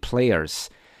many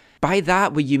players. By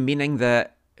that, were you meaning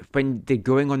that when they're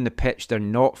going on the pitch, they're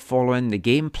not following the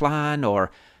game plan,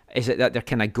 or is it that they're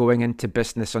kind of going into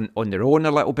business on their own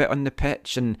a little bit on the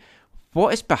pitch? And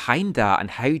what is behind that,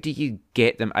 and how do you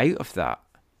get them out of that?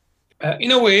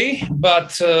 In a way,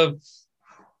 but I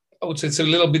would say it's a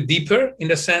little bit deeper in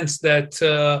the sense that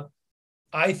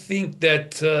I think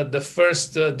that the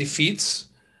first defeats,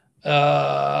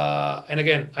 and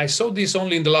again, I saw this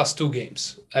only in the last 2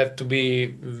 games. I have to be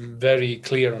very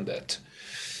clear on that.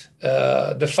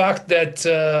 The fact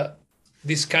that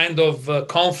this kind of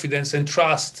confidence and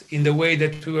trust in the way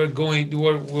that we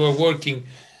were working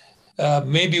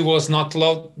maybe was not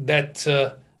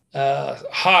that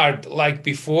hard like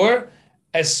before.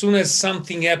 As soon as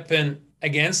something happened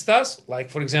against us, like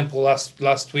for example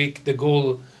last week, the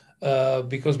goal,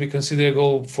 because we consider a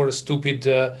goal for a stupid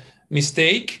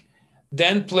mistake,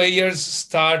 then players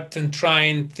start and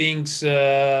trying things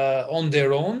on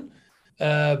their own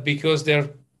because they're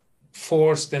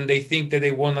forced and they think that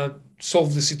they want to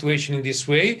solve the situation in this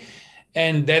way,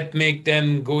 and that make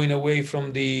them going away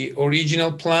from the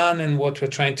original plan and what we're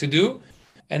trying to do.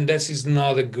 And this is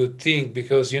not a good thing,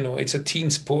 because it's a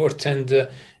team sport, and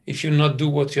if you not do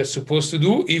what you're supposed to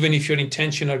do, even if your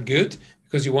intention are good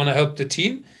because you want to help the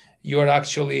team, you are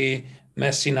actually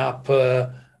messing up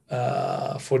for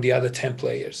the other 10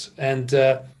 players. And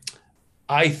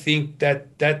I think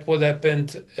that what happened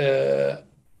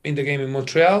in the game in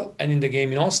Montreal and in the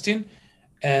game in Austin,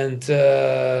 and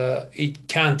it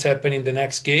can't happen in the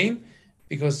next game,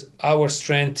 because our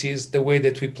strength is the way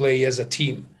that we play as a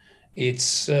team.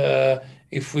 It's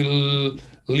if we'll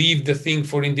leave the thing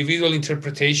for individual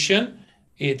interpretation,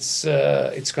 it's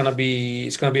gonna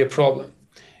be a problem.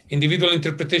 Individual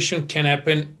interpretation can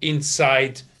happen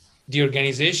inside the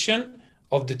organization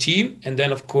of the team, and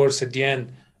then of course at the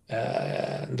end,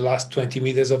 the last 20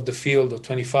 meters of the field or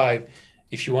 25,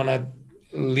 if you want to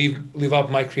leave up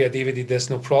my creativity, there's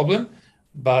no problem.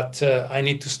 But I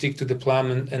need to stick to the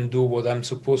plan and do what I'm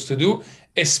supposed to do,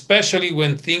 especially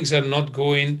when things are not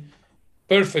going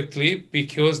perfectly,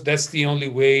 because that's the only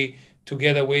way to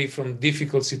get away from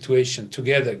difficult situation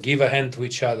together. Give a hand to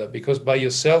each other, because by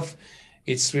yourself,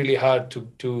 it's really hard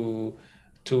to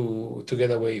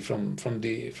get away from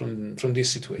this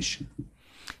situation.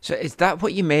 So is that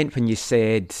what you meant when you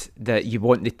said that you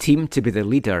want the team to be the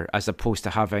leader as opposed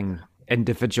to having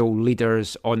individual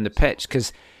leaders on the pitch?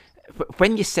 Because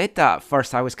when you said that at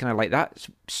first, I was kind of like, that's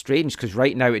strange, because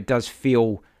right now it does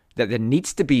feel that there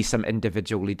needs to be some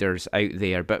individual leaders out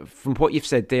there. But from what you've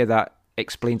said there, that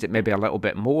explains it maybe a little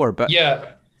bit more. But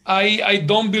yeah, I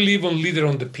don't believe on leader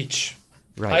on the pitch.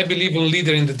 Right. I believe in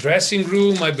leader in the dressing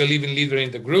room. I believe in leader in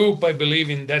the group. I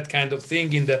believe in that kind of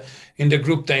thing in the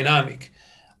group dynamic.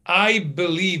 I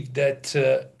believe that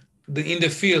in the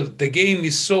field, the game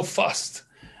is so fast,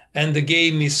 and the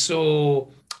game is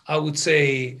so, I would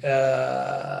say,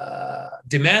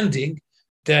 demanding,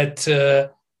 that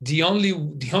the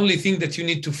only thing that you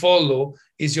need to follow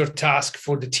is your task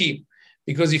for the team.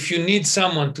 Because if you need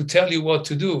someone to tell you what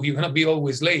to do, you're going to be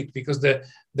always late, because the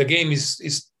game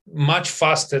is much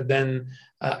faster than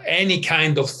any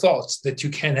kind of thoughts that you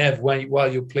can have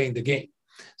while you're playing the game.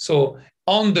 So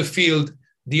on the field,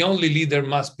 the only leader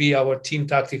must be our team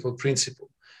tactical principle.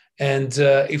 And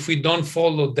if we don't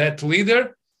follow that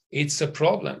leader, it's a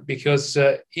problem, because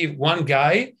if one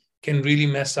guy can really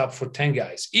mess up for 10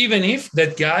 guys, even if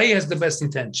that guy has the best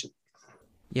intention.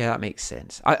 Yeah, that makes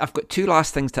sense. I've got two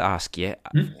last things to ask you.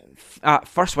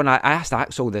 First one, I asked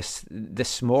Axel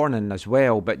this morning as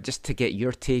well, but just to get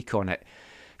your take on it.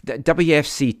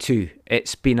 WFC2,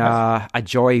 it's been a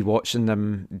joy watching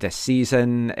them this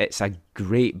season. It's a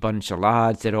great bunch of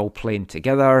lads. They're all playing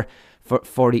together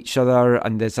for each other,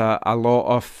 and there's a lot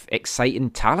of exciting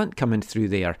talent coming through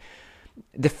there.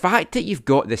 The fact that you've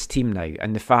got this team now,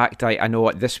 and the fact I know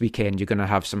at this weekend you're going to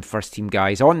have some first team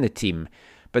guys on the team,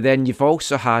 but then you've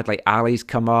also had like Ali's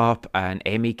come up and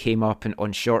Emmy came up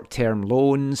on short-term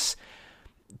loans.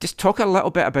 Just talk a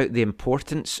little bit about the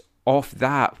importance of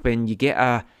that when you get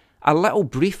a little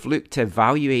brief look to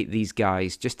evaluate these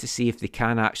guys, just to see if they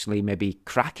can actually maybe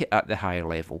crack it at the higher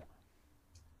level.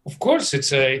 Of course,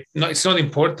 it's not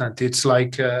important. It's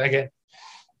like, again,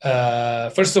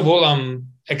 first of all, I'm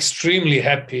extremely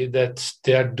happy that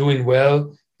they are doing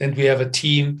well, and we have a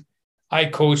team. I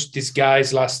coached these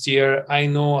guys last year. I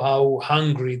know how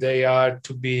hungry they are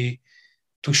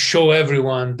to show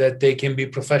everyone that they can be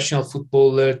professional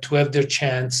footballer, to have their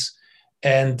chance.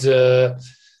 And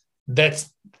that's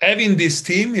having this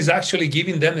team is actually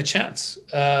giving them a chance.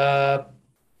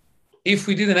 If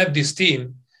we didn't have this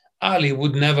team, Ali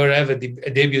would never have a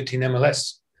debut in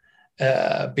MLS,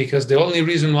 because the only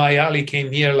reason why Ali came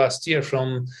here last year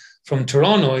from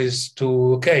Toronto is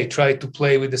to try to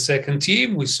play with the second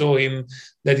team. We saw him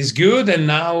that is good, and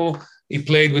now he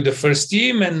played with the first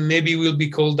team, and maybe will be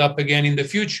called up again in the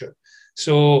future.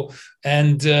 So,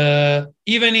 and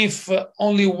even if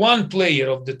only one player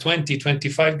of the 20,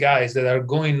 25 guys that are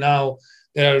going now,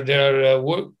 they're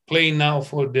playing now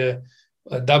for the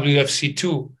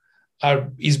WFC2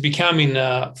 is becoming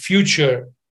a future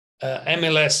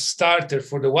MLS starter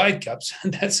for the Whitecaps,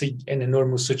 and that's an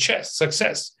enormous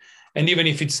success. And even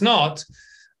if it's not,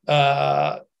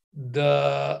 I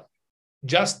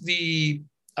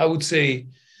would say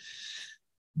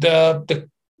the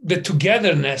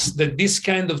togetherness that this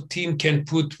kind of team can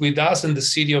put with us and the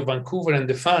city of Vancouver and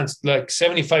the fans, like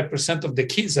 75% of the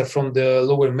kids are from the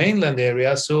Lower Mainland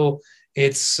area, so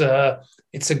it's a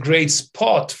great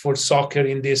spot for soccer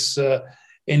in this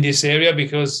area,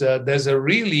 because there's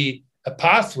a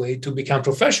pathway to become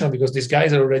professional, because these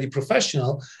guys are already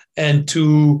professional, and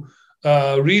to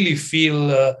really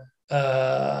feel,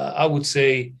 I would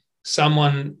say,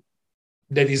 someone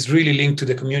that is really linked to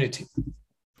the community.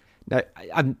 Now,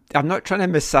 I'm not trying to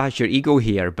massage your ego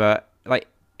here, but like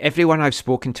everyone I've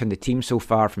spoken to in the team so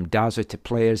far, from Dazo to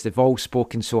players, they've all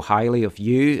spoken so highly of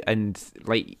you and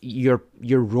like your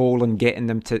role in getting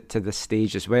them to this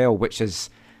stage as well, which has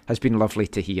been lovely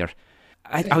to hear.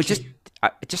 I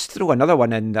just throw another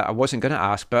one in that I wasn't going to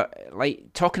ask, but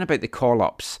like talking about the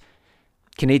call-ups,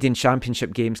 Canadian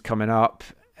Championship games coming up,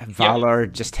 Valor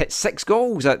just hit 6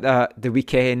 goals at the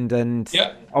weekend, and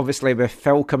obviously with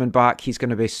Phil coming back, he's going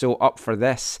to be so up for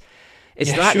this.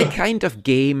 Is that the kind of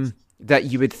game that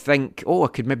you would think, I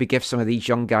could maybe give some of these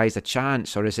young guys a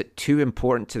chance, or is it too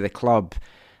important to the club?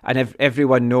 And if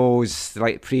everyone knows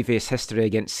like previous history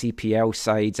against CPL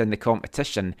sides in the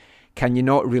competition, can you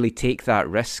not really take that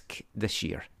risk this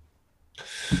year?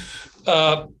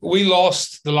 We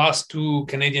lost the last 2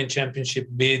 Canadian Championship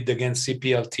bid against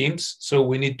CPL teams, so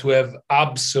we need to have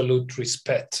absolute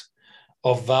respect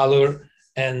of Valor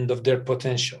and of their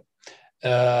potential.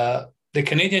 The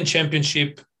Canadian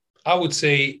Championship, I would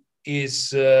say,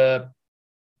 is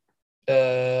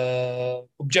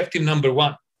objective number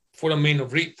 1 for a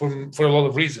lot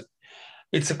of reasons.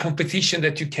 It's a competition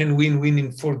that you can win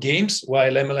in 4 games,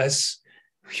 while MLS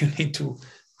you need to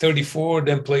 34,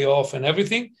 then playoff and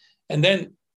everything. And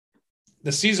then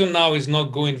the season now is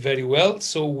not going very well,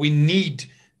 so we need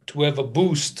to have a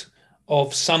boost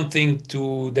of something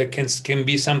that can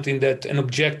be something that an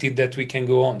objective that we can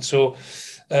go on. So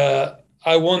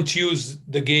I won't use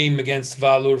the game against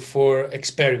Valor for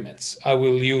experiments. I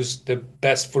will use the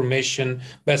best formation,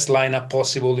 best lineup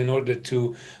possible in order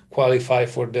to qualify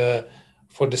for the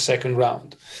second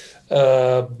round.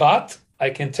 But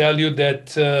I can tell you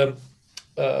that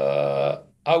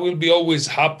I will be always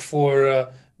up for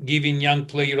giving young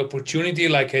player opportunity,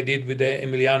 like I did with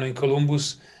Emiliano in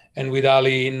Columbus and with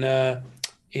Ali in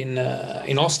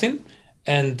Austin,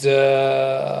 and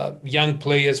young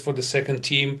players for the second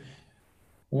team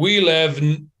will have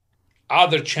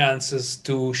other chances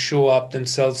to show up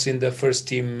themselves in the first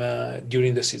team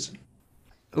during the season.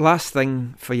 Last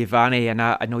thing for you, Vanni, and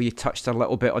I know you touched a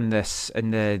little bit on this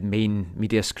in the main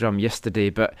media scrum yesterday,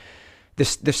 but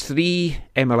there's 3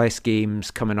 MLS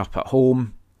games coming up at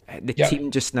home. The team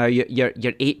just now, you're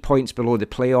 8 points below the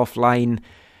playoff line.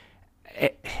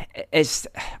 It's,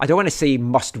 I don't want to say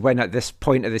must win at this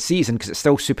point of the season because it's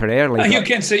still super early. You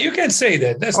can say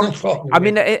that. That's no problem. I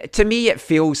mean, to me, it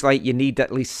feels like you need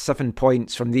at least 7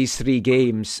 points from these 3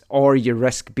 games, or you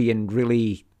risk being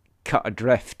really cut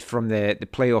adrift from the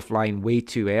playoff line way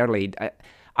too early.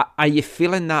 Are you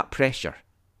feeling that pressure?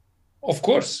 Of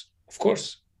course.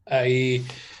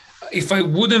 If I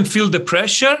wouldn't feel the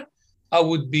pressure, I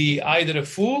would be either a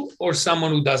fool or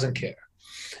someone who doesn't care.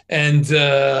 And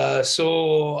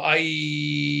so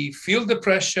I feel the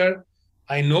pressure.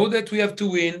 I know that we have to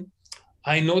win.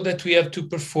 I know that we have to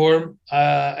perform.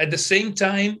 At the same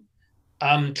time,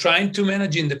 I'm trying to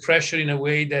manage the pressure in a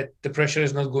way that the pressure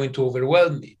is not going to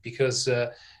overwhelm me. Because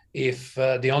if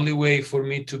the only way for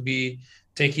me to be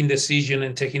taking decision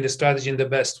and taking the strategy in the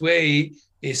best way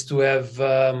is to have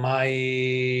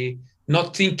my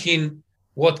not thinking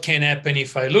what can happen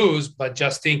if I lose, but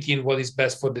just thinking what is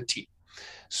best for the team.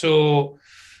 So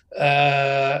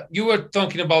you were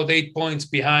talking about 8 points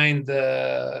behind.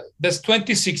 There's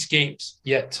 26 games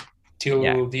yet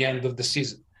till the end of the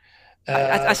season.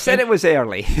 I said it was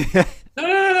early.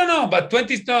 No. But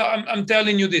I'm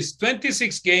telling you this.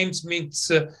 26 games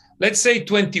means, let's say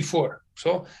 24.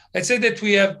 So let's say that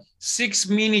we have 6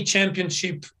 mini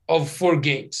championship of 4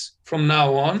 games from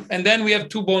now on. And then we have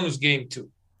 2 bonus game too.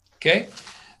 Okay.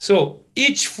 So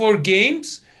each 4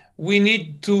 games, we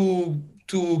need to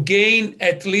gain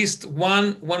at least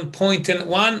 1 point and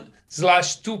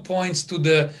 1/2 points to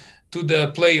the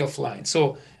playoff line.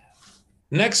 So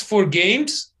next 4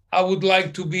 games, I would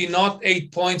like to be not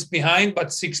 8 points behind,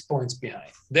 but 6 points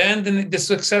behind. Then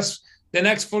the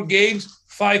next 4 games,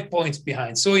 5 points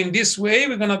behind. So in this way,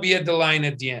 we're going to be at the line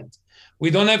at the end. We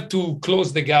don't have to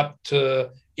close the gap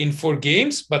in 4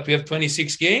 games, but we have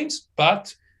 26 games.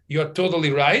 But you're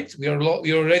totally right. We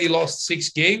already lost 6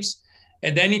 games.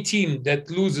 And any team that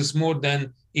loses more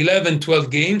than 11, 12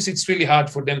 games, it's really hard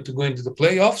for them to go into the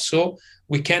playoffs. So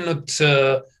we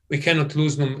cannot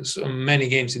lose many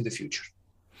games in the future.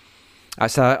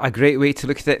 That's a great way to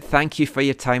look at it. Thank you for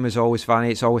your time as always,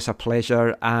 Vanni. It's always a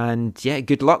pleasure. And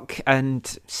good luck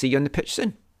and see you on the pitch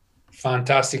soon.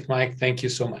 Fantastic, Mike. Thank you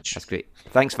so much. That's great.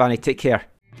 Thanks, Vanni. Take care.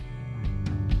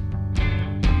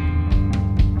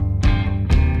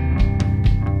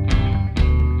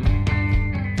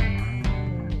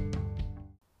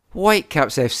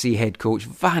 Whitecaps FC head coach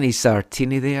Vanni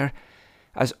Sartini there,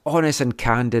 as honest and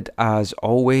candid as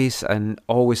always, and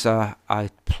always a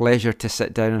pleasure to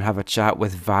sit down and have a chat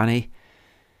with Vanni.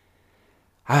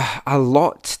 A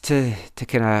lot to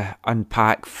kind of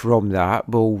unpack from that.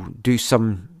 We'll do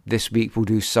some this week, we'll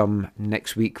do some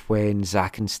next week when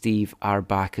Zach and Steve are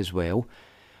back as well.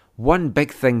 One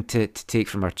big thing to take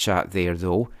from our chat there,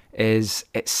 though, is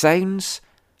it sounds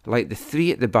like the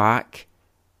three at the back,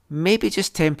 maybe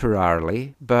just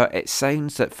temporarily, but it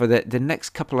sounds that for the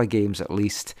next couple of games at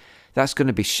least, that's going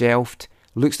to be shelved.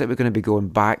 Looks like we're going to be going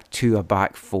back to a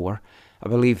back four. I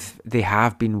believe they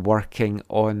have been working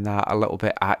on that a little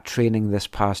bit at training this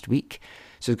past week.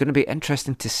 So it's going to be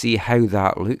interesting to see how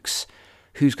that looks.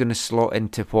 Who's going to slot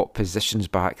into what positions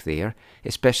back there,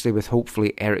 especially with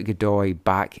hopefully Eric Godoy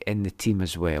back in the team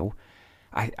as well.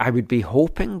 I would be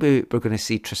hoping we're going to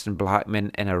see Tristan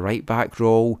Blackman in a right back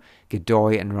role,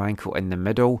 Godoy and Ranko in the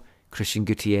middle, Christian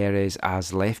Gutierrez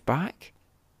as left back.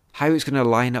 How it's going to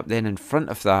line up then in front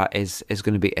of that is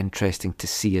going to be interesting to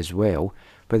see as well.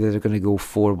 Whether they're going to go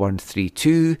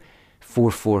 4-1-3-2,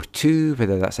 4-4-2,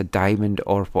 whether that's a diamond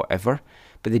or whatever.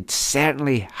 But they'd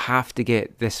certainly have to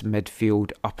get this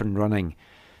midfield up and running.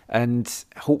 And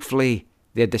hopefully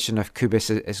the addition of Kubis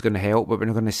is going to help, but we're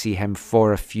not going to see him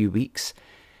for a few weeks.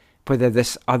 Whether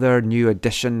this other new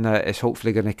addition that is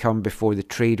hopefully going to come before the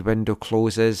trade window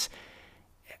closes,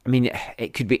 I mean,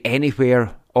 it could be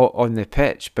anywhere on the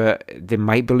pitch, but they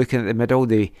might be looking at the middle.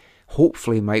 They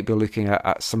hopefully might be looking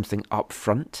at something up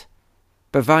front.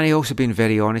 But Vanny also being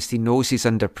very honest, he knows he's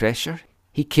under pressure.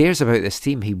 He cares about this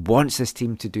team. He wants this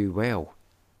team to do well.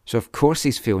 So of course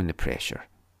he's feeling the pressure.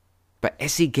 But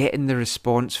is he getting the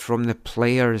response from the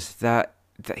players that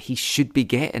he should be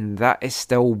getting? That is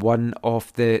still one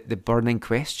of the burning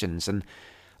questions. And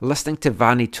listening to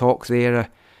Vanny talk there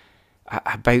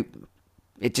about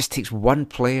it just takes one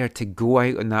player to go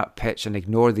out on that pitch and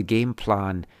ignore the game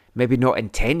plan. Maybe not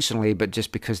intentionally, but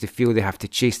just because they feel they have to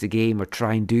chase the game or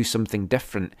try and do something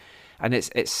different. And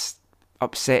it's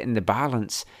upsetting the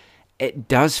balance. It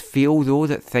does feel, though,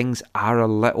 that things are a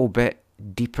little bit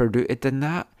deeper rooted than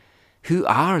that. Who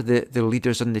are the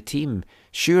leaders on the team?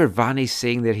 Sure, Vanny's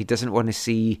saying that he doesn't want to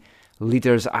see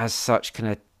leaders as such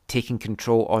kind of taking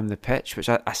control on the pitch, which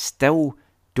I still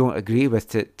don't agree with,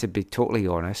 to be totally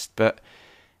honest. But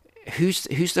who's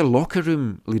the locker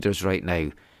room leaders right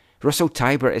now? Russell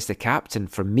Teibert is the captain.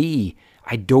 For me,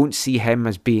 I don't see him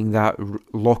as being that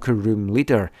locker room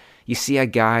leader. You see a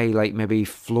guy like maybe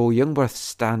Flo Youngworth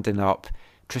standing up.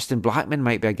 Tristan Blackman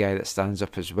might be a guy that stands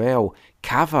up as well.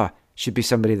 Cava should be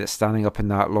somebody that's standing up in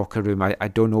that locker room. I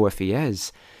don't know if he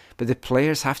is. But the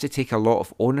players have to take a lot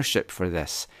of ownership for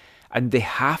this. And they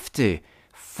have to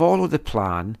follow the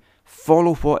plan,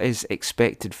 follow what is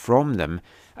expected from them.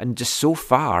 And just so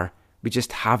far, we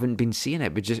just haven't been seeing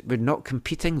it. We're not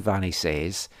competing, Vanny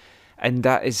says. And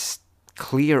that is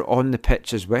clear on the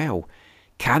pitch as well.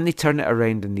 Can they turn it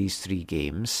around in these 3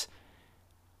 games?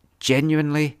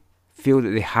 Genuinely feel that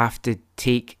they have to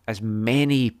take as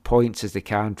many points as they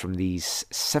can from these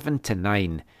 7 to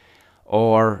 9,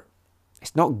 or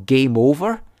it's not game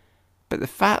over, but the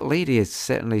fat lady is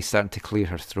certainly starting to clear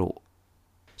her throat.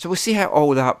 So we'll see how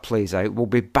all that plays out. We'll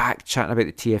be back chatting about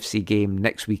the TFC game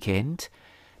next weekend.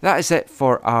 That is it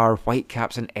for our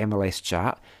Whitecaps and MLS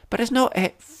chat, but it's not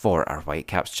it for our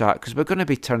Whitecaps chat, because we're going to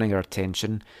be turning our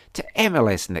attention to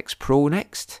MLS Next Pro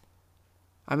next.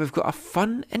 And we've got a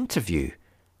fun interview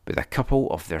with a couple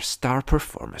of their star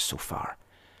performers so far.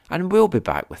 And we'll be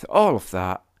back with all of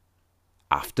that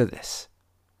after this.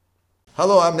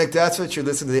 Hello, I'm Nick Datsvich. You're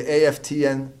listening to the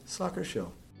AFTN Soccer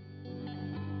Show.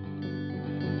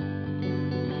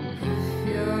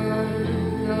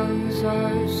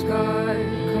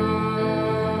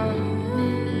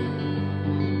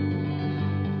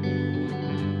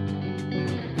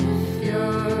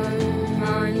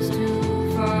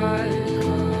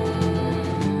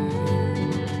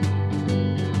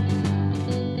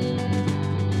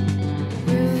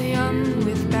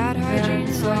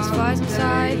 Flies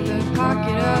inside the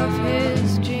pocket of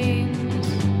his jeans.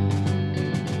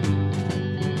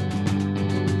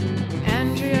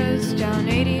 Andrea's down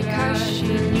 80 cause she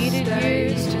needed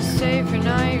years to save her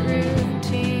night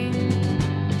routine.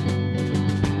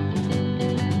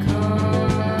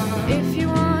 If you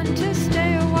want to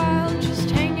stay a while, just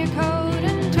hang your coat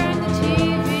and turn the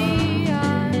TV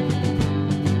on.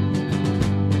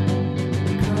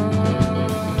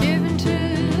 Give into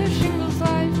the shingles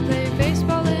life, play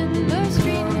baseball in the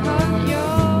street and hug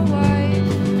your wife.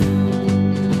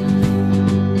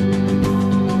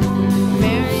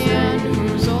 Marianne,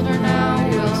 who's older now,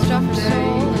 will stuff her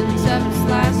soul in 7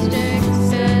 plastic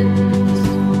sins.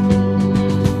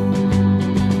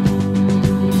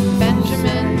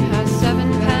 Benjamin has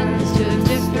 7 pens to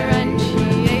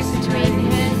differentiate between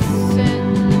his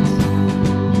sins.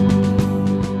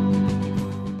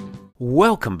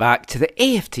 Welcome back to the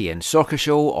AFTN Soccer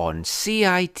Show on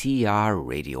CITR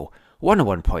Radio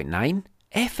 101.9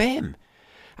 FM.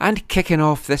 And kicking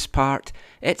off this part,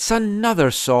 it's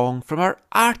another song from our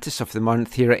Artist of the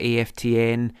Month here at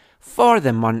AFTN for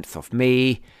the month of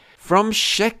May, from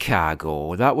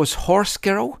Chicago. That was Horse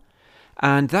Girl,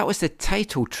 and that was the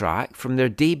title track from their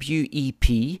debut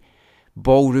EP,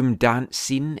 Ballroom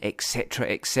Dancing, etc.,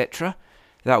 etc.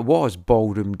 That was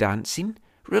Ballroom Dancing,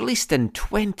 released in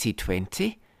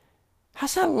 2020.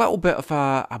 Has a little bit of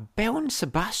a Belle and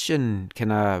Sebastian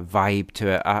kind of vibe to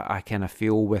it, I kind of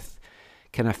feel, with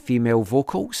kind of female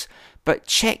vocals. But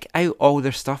check out all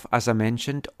their stuff, as I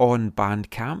mentioned, on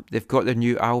Bandcamp. They've got their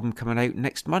new album coming out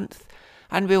next month,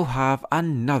 and we'll have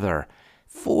another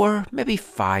 4, maybe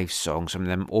 5 songs from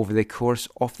them over the course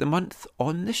of the month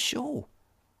on the show.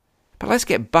 But let's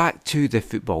get back to the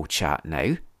football chat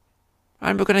now.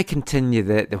 And we're going to continue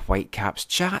the Whitecaps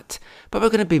chat, but we're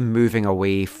going to be moving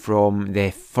away from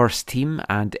the first team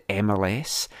and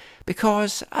MLS,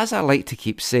 because, as I like to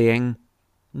keep saying,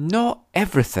 not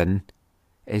everything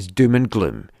is doom and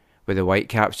gloom with the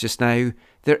Whitecaps just now.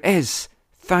 There is,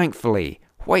 thankfully,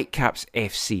 Whitecaps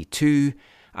FC 2,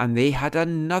 and they had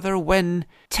another win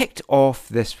ticked off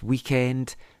this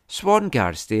weekend.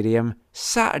 Swangard Stadium,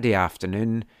 Saturday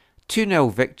afternoon,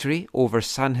 2-0 victory over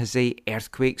San Jose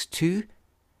Earthquakes 2.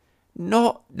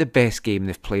 Not the best game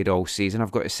they've played all season,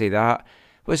 I've got to say that.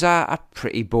 It was a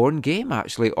pretty boring game,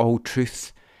 actually, all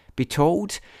truth be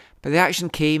told. But the action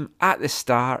came at the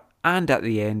start and at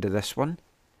the end of this one.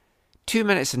 2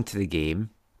 minutes into the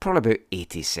game, probably about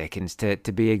 80 seconds to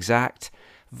be exact,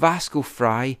 Vasco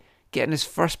Fry getting his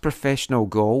first professional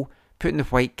goal, putting the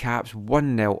Whitecaps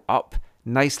 1-0 up.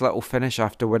 Nice little finish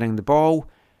after winning the ball.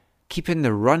 Keeping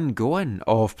the run going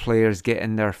of players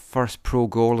getting their first pro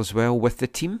goal as well with the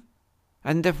team.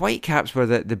 And the Whitecaps were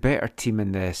the better team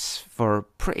in this for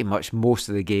pretty much most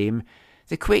of the game.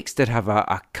 The Quakes did have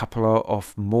a couple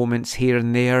of moments here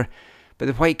and there, but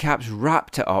the Whitecaps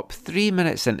wrapped it up 3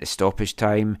 minutes into stoppage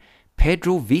time.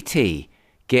 Pedro Vite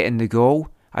getting the goal,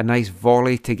 a nice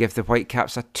volley to give the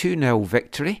Whitecaps a 2-0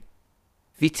 victory.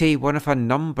 Vite, one of a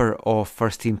number of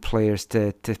first team players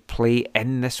to play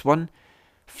in this one.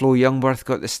 Flo Youngworth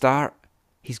got the start.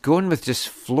 He's going with just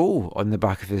Flo on the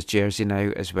back of his jersey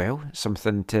now as well.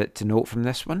 Something to note from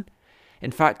this one.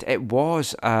 In fact, it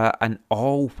was an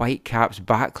all Whitecaps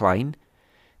backline.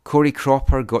 Corey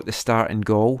Cropper got the start in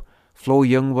goal. Flo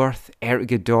Youngworth, Eric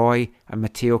Godoy and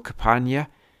Mateo Capagna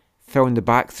filling the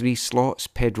back 3 slots.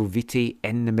 Pedro Vite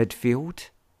in the midfield.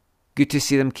 Good to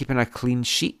see them keeping a clean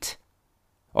sheet.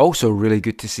 Also really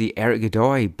good to see Eric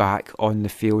Godoy back on the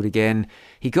field again.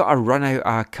 He got a run out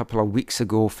a couple of weeks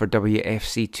ago for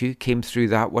WFC2, came through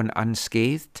that one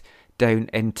unscathed down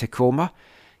in Tacoma.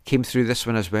 Came through this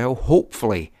one as well.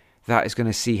 Hopefully that is going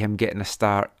to see him getting a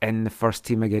start in the first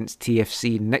team against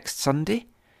TFC next Sunday.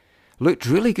 Looked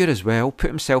really good as well, put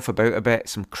himself about a bit,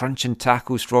 some crunching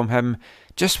tackles from him,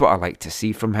 just what I like to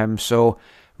see from him. So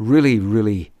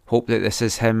really hope that this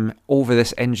is him over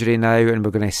this injury now, and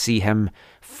we're going to see him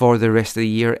for the rest of the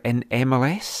year in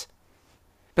MLS.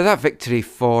 But that victory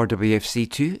for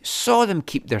WFC2 saw them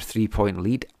keep their 3-point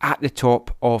lead at the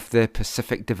top of the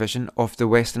Pacific Division of the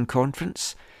Western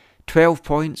Conference. 12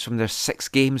 points from their 6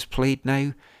 games played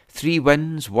now. 3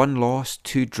 wins, 1 loss,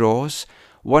 2 draws.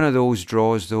 One of those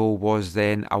draws, though, was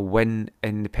then a win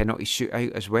in the penalty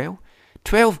shootout as well.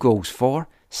 12 goals for,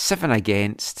 7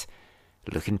 against.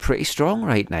 Looking pretty strong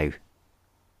right now.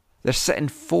 They're sitting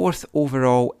 4th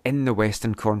overall in the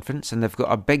Western Conference, and they've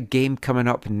got a big game coming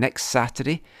up next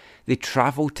Saturday. They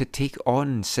travel to take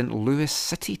on St. Louis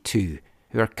City 2,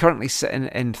 who are currently sitting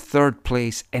in 3rd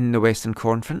place in the Western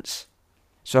Conference.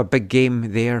 So a big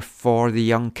game there for the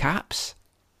Young Caps.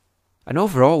 And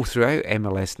overall, throughout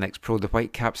MLS Next Pro, the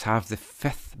Whitecaps have the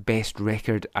 5th best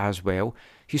record as well.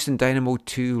 Houston Dynamo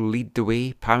 2 lead the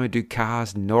way. Pamadou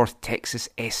Cars, North Texas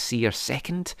SC are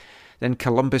 2nd. Then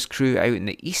Columbus Crew out in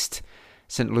the east.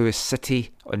 St. Louis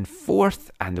City on 4th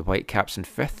and the Whitecaps in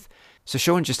 5th. So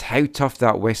showing just how tough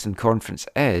that Western Conference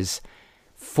is.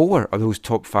 4 of those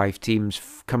top 5 teams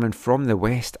coming from the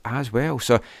West as well.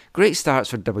 So great starts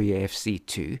for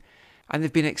WFC2. And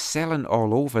they've been excelling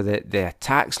all over. The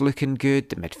attack's looking good,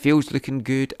 the midfield's looking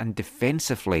good, and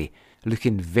defensively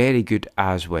looking very good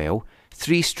as well.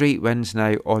 3 straight wins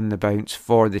now on the bounce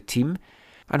for the team.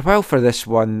 And while for this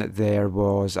one there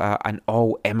was an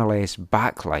all-MLS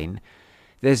backline,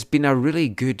 there's been a really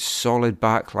good solid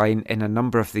backline in a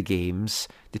number of the games.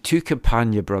 The 2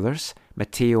 Campagna brothers,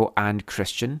 Mateo and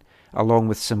Christian, along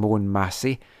with Simone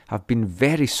Massey, have been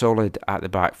very solid at the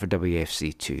back for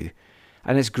WFC2.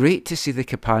 And it's great to see the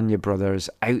Campagna brothers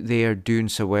out there doing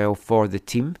so well for the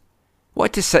team.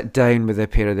 Wanted to sit down with the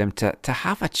pair of them to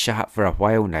have a chat for a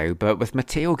while now, but with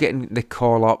Matteo getting the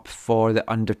call up for the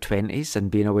under-20s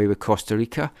and being away with Costa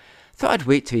Rica, thought I'd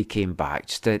wait till he came back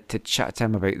just to chat to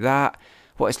him about that,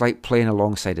 what it's like playing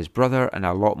alongside his brother, and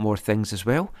a lot more things as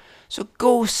well. So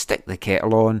go stick the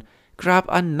kettle on, grab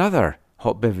another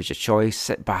hot beverage of choice,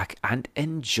 sit back and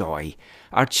enjoy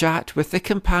our chat with the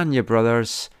Campagna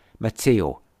brothers,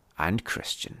 Matteo and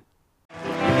Christian.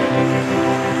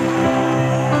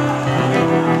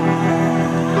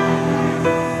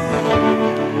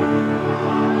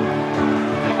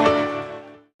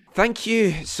 Thank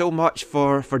you so much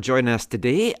for joining us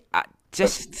today. I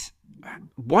just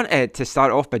wanted to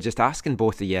start off by just asking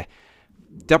both of you,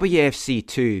 WFC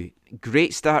 2,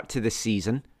 great start to the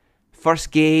season.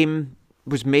 First game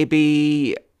was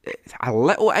maybe a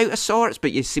little out of sorts,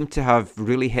 but you seem to have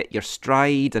really hit your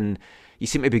stride and you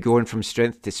seem to be going from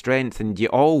strength to strength, and you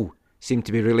all seem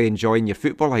to be really enjoying your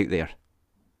football out there.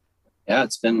 Yeah,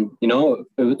 it's been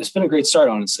a great start,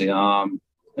 honestly.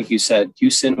 Like you said,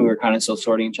 Houston, we were kind of still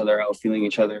sorting each other out, feeling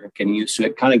each other, getting used to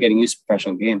it, kind of getting used to the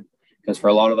professional game, because for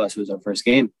a lot of us, it was our first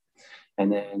game. And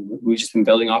then we've just been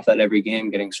building off that every game,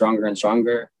 getting stronger and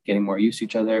stronger, getting more used to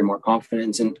each other, more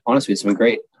confidence. And honestly, it's been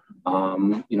great.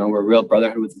 We're a real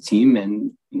brotherhood with the team,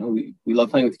 and, we love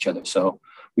playing with each other. So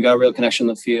we got a real connection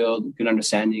on the field, good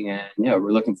understanding. And yeah,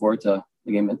 we're looking forward to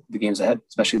the games ahead,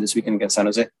 especially this weekend against San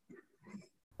Jose.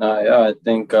 I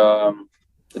think the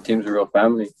team's a real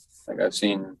family. Like I've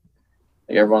seen,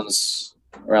 everyone's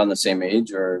around the same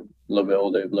age or a little bit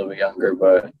older, a little bit younger,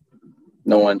 but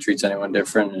no one treats anyone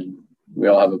different, and we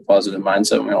all have a positive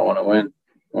mindset and we all want to win.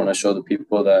 We want to show the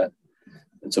people that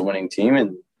it's a winning team,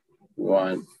 and we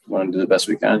want to do the best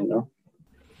we can,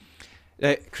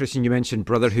 Christian, you mentioned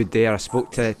brotherhood there. I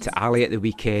spoke to Ali at the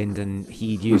weekend and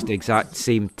he used the exact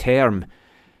same term.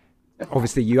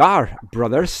 Obviously, you are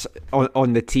brothers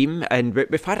on the team, and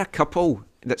we've had a couple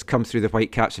that's come through the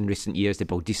Whitecaps in recent years, the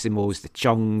Baldissimos, the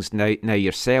Chungs, now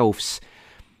yourselves.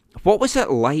 What was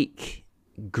it like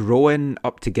growing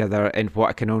up together in what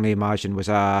I can only imagine was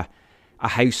a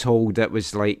household that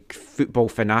was like football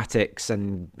fanatics,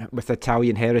 and with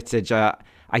Italian heritage,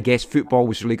 I guess football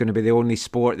was really going to be the only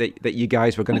sport that you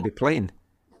guys were going to be playing?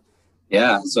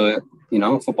 Yeah, so,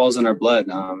 football's in our blood.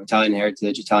 Italian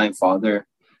heritage, Italian father.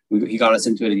 He got us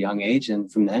into it at a young age,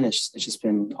 and from then it's just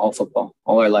been all football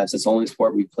all our lives. It's the only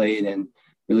sport we played, and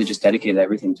really just dedicated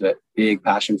everything to it. Big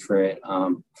passion for it.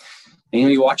 And,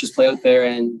 you watch us play out there,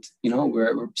 and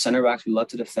we're center backs. We love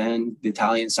to defend the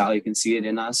Italian style. You can see it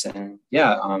in us, and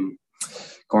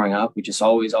growing up, we just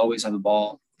always have the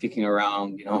ball kicking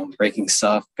around. Breaking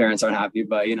stuff. Parents aren't happy,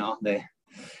 but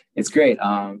it's great.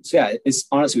 It's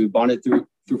honestly we bonded through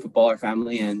football, our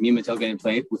family, and me and Matteo getting to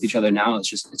play with each other now.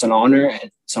 It's an honor, and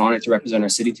it's an honor to represent our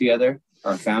city together,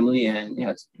 our family, and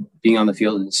being on the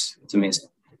field it's amazing.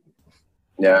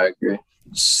 Yeah, I agree.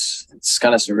 It's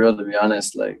kind of surreal, to be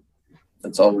honest. Like,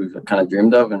 that's all we've kind of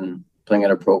dreamed of, and playing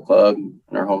at a pro club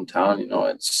in our hometown,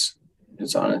 it's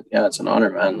an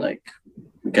honor, man. Like,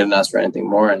 we couldn't ask for anything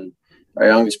more. And our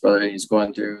youngest brother, he's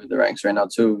going through the ranks right now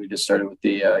too. We just started with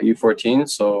the U14,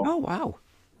 so oh wow.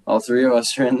 All three of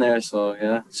us are in there, so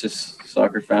yeah, it's just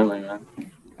soccer family, man.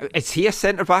 Is he a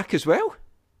centre back as well?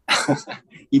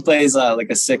 He plays like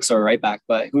a 6 or a right back,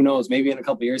 but who knows? Maybe in a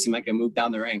couple of years he might get moved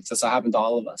down the ranks. That's what happened to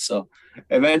all of us. So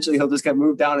eventually he'll just get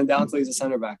moved down and down until he's a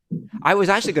centre back. I was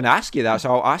actually going to ask you that,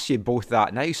 so I'll ask you both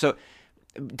that now. So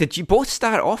did you both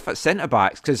start off at centre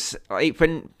backs? Because like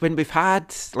when we've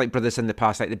had like brothers in the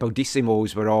past, like the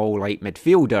Baldissimos were all like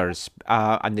midfielders,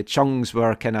 and the Chungs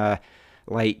were kind of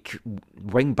like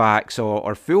wing backs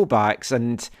or full backs.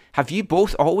 And have you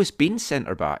both always been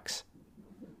centre backs?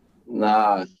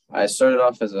 Nah, I started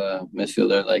off as a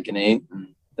midfielder, like an 8, and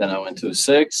then I went to a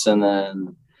 6, and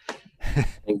then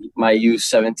my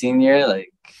U17 year,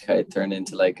 like I turned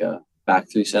into like a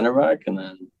back 3 centre back, and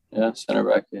then centre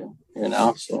back here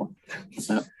now. So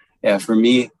yeah, for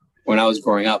me, when I was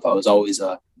growing up, I was always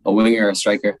a winger, a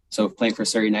striker. So playing for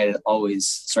Surrey United, always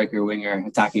striker, winger,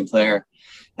 attacking player.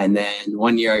 And then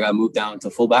one year I got moved down to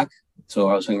fullback. So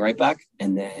I was playing right back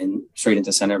and then straight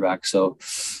into center back. So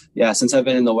yeah, since I've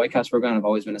been in the Whitecaps program, I've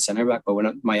always been a center back.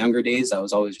 But my younger days, I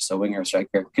was always just a winger,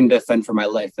 striker. Couldn't defend for my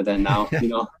life. But then now,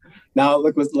 now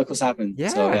look what's happened. Yeah.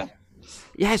 So, yeah.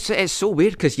 Yeah, it's so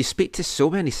weird because you speak to so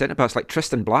many centre-backs, like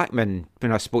Tristan Blackman.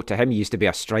 When I spoke to him, he used to be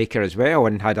a striker as well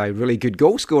and had a really good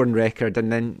goal-scoring record,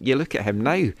 and then you look at him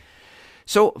now.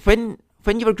 So when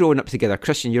you were growing up together,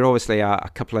 Christian, you're obviously a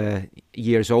couple of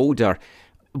years older.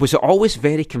 Was it always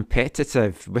very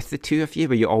competitive with the two of you?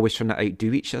 Were you always trying to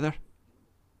outdo each other?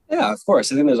 Yeah, of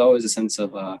course. I think there's always a sense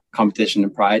of competition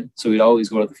and pride. So we'd always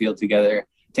go to the field together,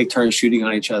 take turns shooting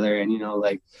on each other. And,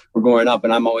 like we're growing up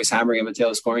and I'm always hammering at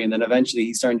Mateo scoring. And then eventually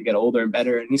he's starting to get older and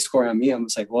better and he's scoring on me. I'm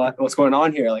just like, what's going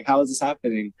on here? Like, how is this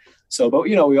happening? So, but,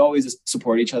 we always just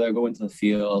support each other, go into the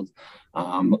field.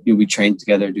 We train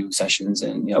together, do sessions.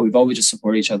 And, we've always just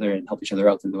support each other and help each other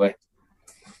out through the way.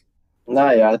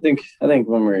 I think when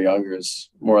we were younger, it's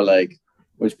more like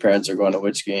which parents are going to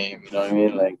which game, you know what I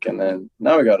mean? Like, and then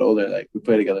now we got older, like we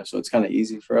play together, so it's kind of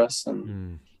easy for us.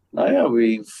 And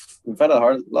we've had a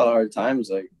lot of hard times,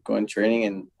 like going training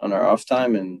and on our off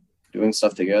time and doing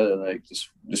stuff together, like just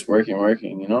working,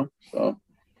 So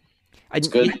it's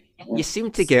good. You seem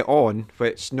to get on,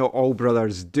 which not all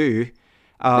brothers do.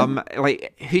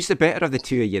 Like, who's the better of the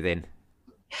two of you then?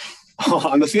 Oh,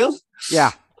 on the field?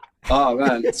 Yeah. Oh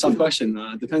man, tough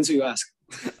question. Depends who you ask.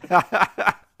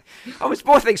 I was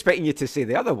both expecting you to say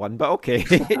the other one, but okay.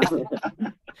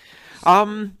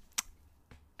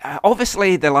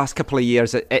 Obviously, the last couple of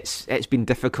years, it's been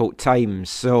difficult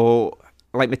times. So,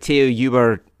 like Mateo, you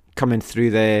were coming through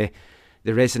the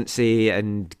residency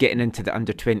and getting into the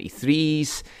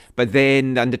under-23s, but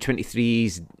then the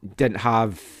under-23s didn't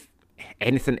have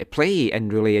anything to play in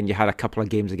really, and you had a couple of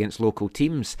games against local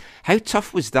teams. How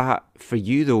tough was that for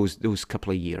you those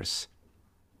couple of years?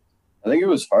 I think it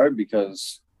was hard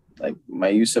because like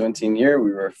my U17 year,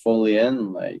 we were fully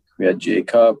in. Like we had J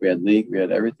Cup, we had league, we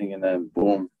had everything, and then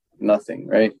boom, nothing.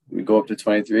 Right? We go up to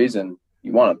 23s, and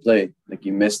you want to play. Like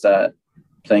you miss that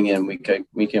playing in week in,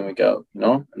 week out,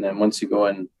 And then once you go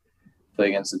and play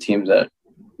against the teams that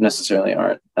necessarily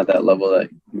aren't at that level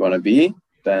that you want to be,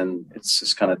 then it's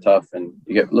just kind of tough, and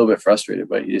you get a little bit frustrated.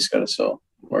 But you just got to still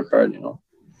work hard,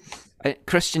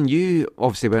 Christian, you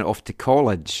obviously went off to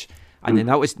college, and then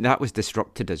that was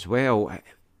disrupted as well.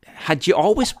 Had you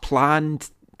always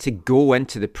planned to go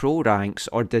into the pro ranks,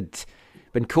 or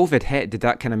when COVID hit, did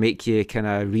that kind of make you kind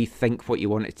of rethink what you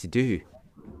wanted to do?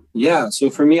 Yeah, so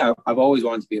for me, I've always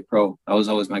wanted to be a pro. That was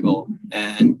always my goal.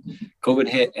 And COVID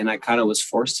hit, and I kind of was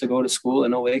forced to go to school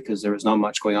in a way because there was not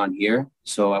much going on here.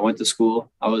 So I went to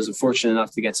school. I was fortunate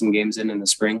enough to get some games in the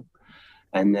spring.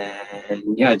 And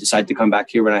then, I decided to come back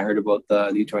here when I heard about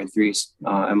the U23s,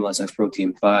 MLS Next Pro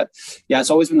team. But it's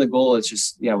always been the goal. It's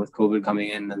just, with COVID coming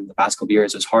in and the past couple of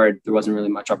years, it was hard. There wasn't really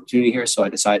much opportunity here. So I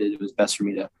decided it was best for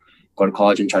me to go to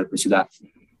college and try to pursue that.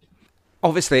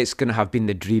 Obviously, it's going to have been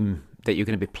the dream that you're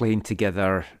going to be playing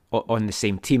together on the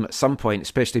same team at some point,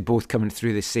 especially both coming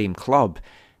through the same club.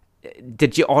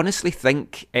 Did you honestly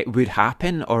think it would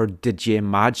happen, or did you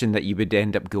imagine that you would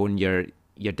end up going your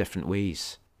different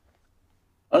ways?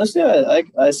 Honestly,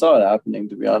 I saw it happening,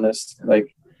 to be honest.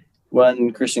 Like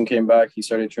when Christian came back, he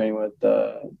started training with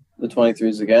the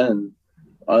 23s again. And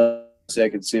honestly, I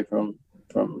could see it from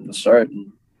the start.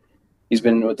 And he's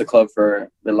been with the club for a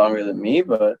bit longer than me,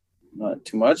 but not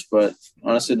too much. But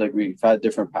honestly, like we've had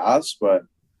different paths. But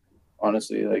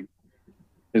honestly, like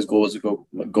his goal was to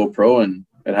go pro, and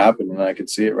it happened, and I could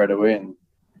see it right away. And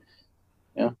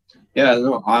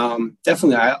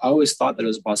definitely. I always thought that it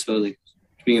was a possibility.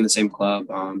 Being in the same club.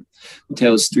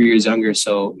 Mateo's 3 years younger,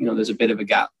 so there's a bit of a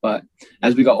gap. But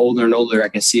as we got older and older, I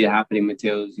can see it happening.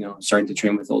 Mateo's starting to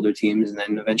train with older teams, and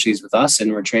then eventually he's with us,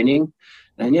 and we're training.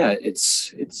 And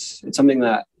it's something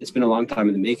that it's been a long time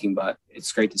in the making, but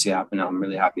it's great to see it happen now. I'm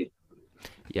really happy.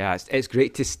 Yeah, it's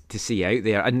great to see out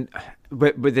there, and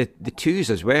with the twos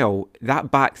as well.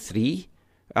 That back three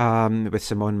with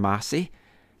Simone Massey.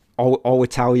 All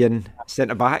Italian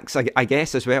centre backs, I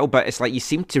guess, as well. But it's like you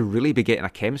seem to really be getting a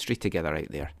chemistry together out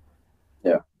there.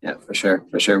 Yeah, for sure.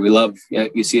 We love.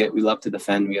 You see it. We love to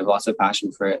defend. We have lots of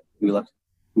passion for it. We want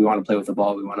to play with the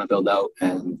ball. We want to build out,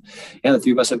 and the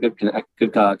three of us have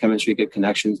good chemistry, good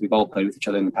connections. We've all played with each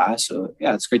other in the past, so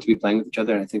it's great to be playing with each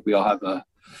other. And I think we all have a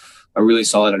really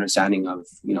solid understanding of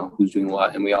who's doing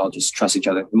what, and we all just trust each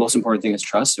other. The most important thing is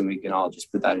trust, and we can all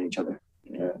just put that in each other.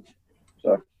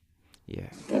 Yeah.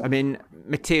 I mean,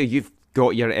 Mateo, you've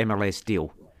got your MLS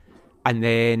deal, and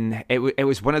then it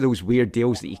was one of those weird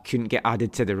deals that you couldn't get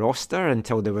added to the roster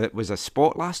until there was a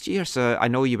spot last year. So I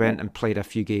know you went and played a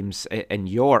few games in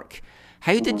York.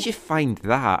 How did you find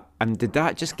that? And did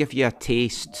that just give you a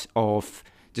taste of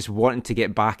just wanting to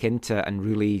get back into it and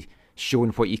really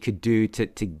showing what you could do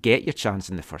to get your chance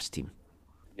in the first team?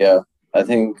 Yeah, I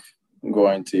think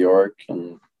going to York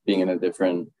and being in a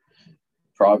different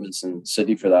province and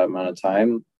city for that amount of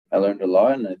time, I learned a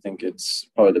lot, and I think it's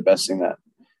probably the best thing that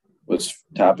was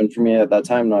to happen for me at that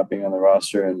time, not being on the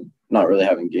roster and not really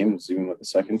having games even with the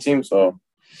second team. So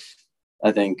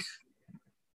I think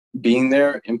being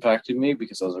there impacted me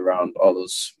because I was around all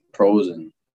those pros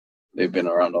and they've been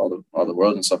around all the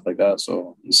world and stuff like that.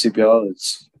 So in CPL,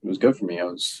 it was good for me. I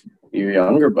was a year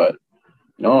younger, but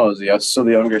I was still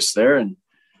the youngest there, and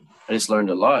I just learned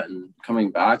a lot. And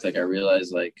coming back, like I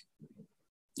realized like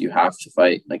you have to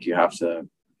fight, like you have to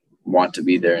want to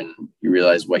be there, and you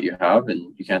realize what you have,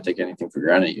 and you can't take anything for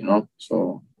granted,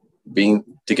 So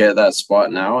to get that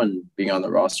spot now and being on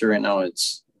the roster right now,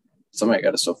 it's something I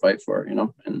got to still fight for,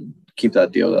 and keep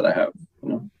that deal that I have,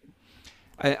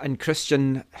 And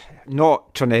Christian,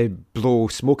 not trying to blow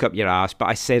smoke up your ass, but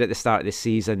I said at the start of the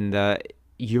season that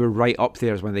you were right up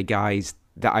there as one of the guys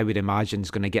that I would imagine is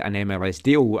going to get an MLS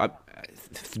deal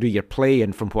through your play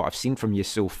and from what I've seen from you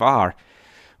so far.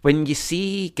 When you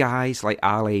see guys like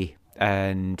Ali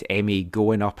and Emmy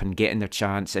going up and getting their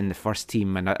chance in the first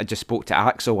team, and I just spoke to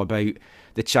Axel about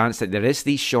the chance that there is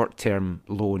these short-term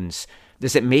loans,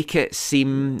 does it make it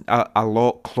seem a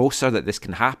lot closer that this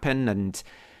can happen? And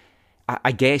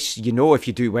I guess, if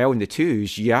you do well in the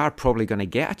twos, you are probably going to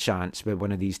get a chance with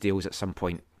one of these deals at some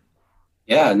point.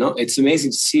 Yeah, no, it's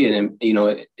amazing to see it. And,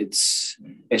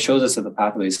 it shows us that the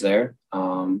pathway is there.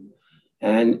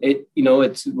 And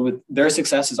it's with their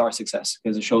success is our success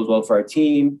because it shows well for our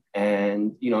team,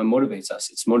 and it motivates us.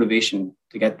 It's motivation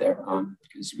to get there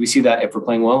because we see that if we're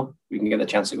playing well, we can get the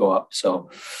chance to go up.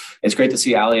 So it's great to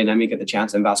see Ali and Emmy get the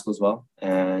chance in basketball as well,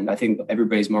 and I think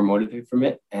everybody's more motivated from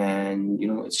it. And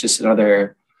it's just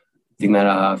another thing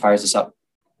that fires us up.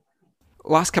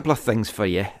 Last couple of things for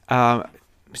you.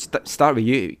 Start with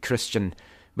you, Christian,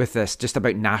 with this, just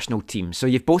about national teams. So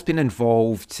you've both been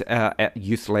involved at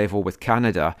youth level with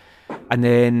Canada. And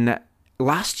then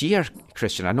last year,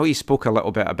 Christian, I know you spoke a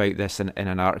little bit about this in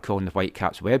an article on the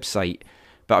Whitecaps website,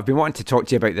 but I've been wanting to talk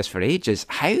to you about this for ages.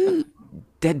 How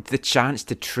did the chance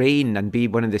to train and be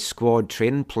one of the squad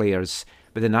training players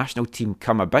with the national team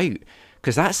come about?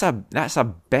 Because that's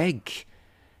a big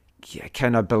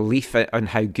kind of belief on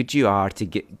how good you are to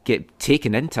get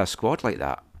taken into a squad like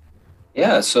that.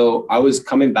 Yeah, so I was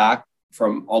coming back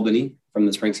from Albany from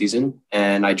the spring season,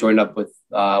 and I joined up with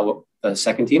the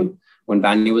second team when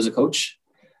Vandy was a coach.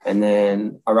 And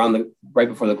then right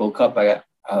before the Gold Cup, I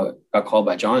got called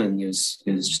by John, and he was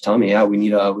just telling me, we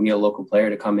need a local player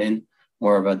to come in,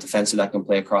 more of a defensive that can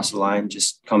play across the line,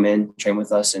 just come in, train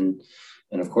with us. And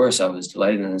of course, I was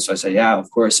delighted. And so I said, yeah,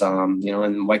 of course.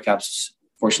 And Whitecaps,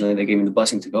 fortunately, they gave me the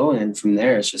blessing to go. And from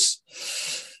there, it's just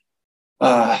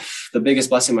the biggest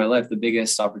blessing in my life, the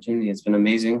biggest opportunity. It's been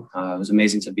amazing. It was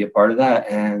amazing to be a part of that.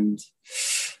 And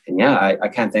yeah, I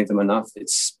can't thank them enough.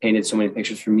 It's painted so many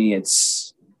pictures for me.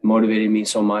 It's motivated me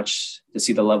so much to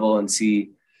see the level and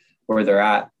see where they're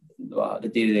at, the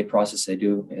day-to-day process they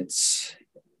do.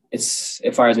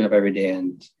 It fires me up every day,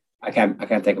 and I can't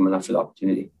thank them enough for the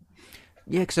opportunity.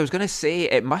 Yeah, because I was going to say,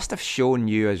 it must have shown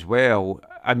you as well.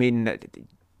 I mean,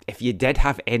 if you did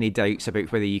have any doubts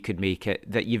about whether you could make it,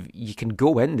 that you can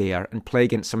go in there and play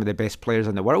against some of the best players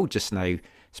in the world just now,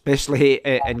 especially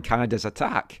in Canada's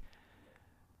attack.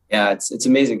 Yeah, it's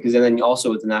amazing because then also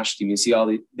with the national team, you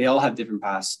see they all have different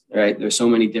paths, right? There's so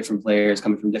many different players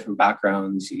coming from different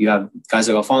backgrounds. You have guys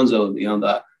like Alfonso,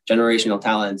 the generational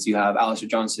talents. You have Alistair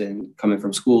Johnson coming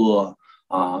from school.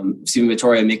 Stephen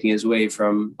Vittoria making his way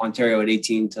from Ontario at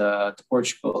 18 to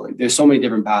Portugal. Like, there's so many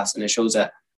different paths, and it shows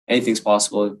that anything's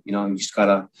possible. You just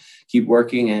gotta keep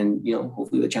working, and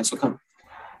hopefully the chance will come.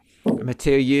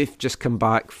 Mateo, you've just come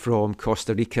back from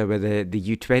Costa Rica with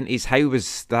the U20s. How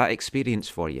was that experience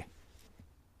for you?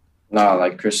 No,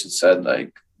 like Christian said,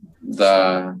 like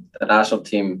the national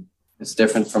team is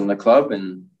different from the club,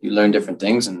 and you learn different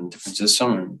things and different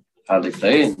system and how they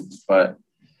play. But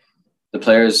the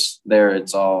players there,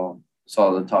 it's all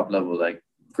the top level, like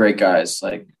great guys.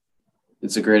 Like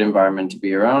it's a great environment to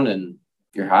be around, and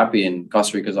you're happy. And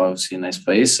Costa Rica is obviously a nice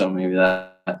place, so maybe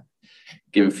that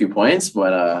give a few points.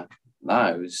 But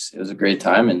it was a great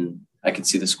time, and I could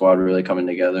see the squad really coming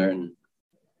together. And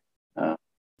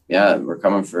we're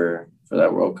coming for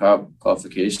that World Cup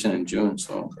qualification in June.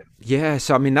 So yeah,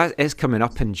 so I mean that is coming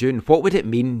up in June. What would it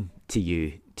mean to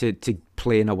you to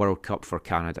play in a World Cup for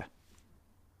Canada?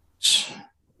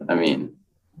 I mean,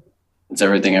 it's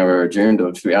everything I've ever dreamed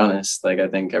of, to be honest. Like, I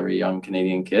think every young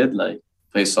Canadian kid, like,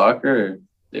 plays soccer,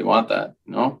 they want that,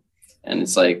 And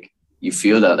it's like, you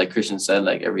feel that, like Christian said,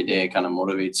 like, every day it kind of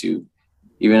motivates you.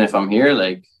 Even if I'm here,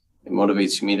 like, it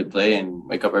motivates me to play and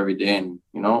wake up every day and,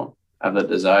 have that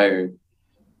desire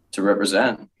to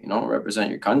represent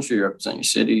your country, represent your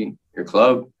city, your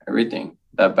club, everything.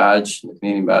 That badge, the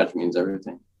Canadian badge, means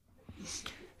everything.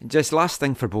 Just last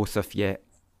thing for both of you.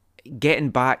 Getting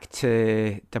back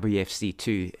to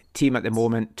WFC2, team at the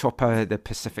moment, top of the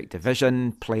Pacific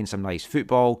Division, playing some nice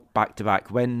football,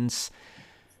 back-to-back wins.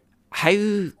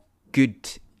 How good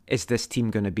is this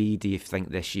team going to be, do you think,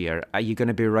 this year? Are you going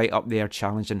to be right up there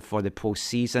challenging for the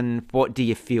postseason? What do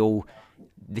you feel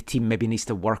the team maybe needs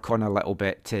to work on a little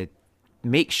bit to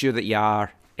make sure that you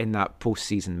are in that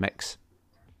postseason mix?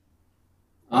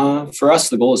 For us,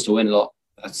 the goal is to win it all.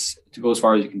 That's to go as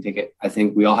far as you can take it. I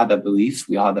think we all have that belief.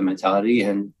 We all have that mentality.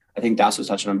 And I think Das was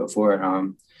touching on it before.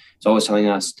 It's always telling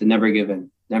us to never give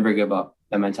in, never give up.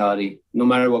 That mentality, no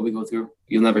matter what we go through,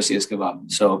 you'll never see us give up.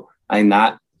 So I think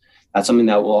that's something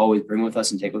that we'll always bring with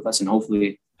us and take with us. And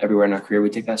hopefully everywhere in our career we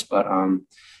take this. But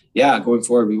going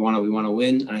forward, we want to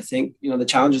win. And I think, the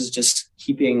challenge is just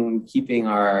keeping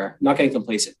our, not getting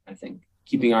complacent. I think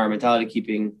keeping our mentality,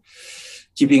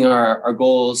 keeping our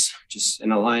goals just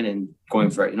in a line and going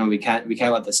for it. We can't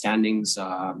let the standings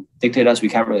dictate us. We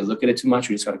can't really look at it too much.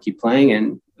 We just got to keep playing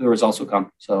and the results will come.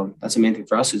 So that's the main thing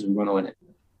for us is we want to win it.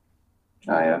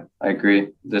 Yeah, I agree.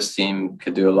 This team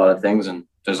could do a lot of things, and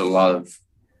there's a lot of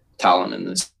talent in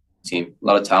this team. A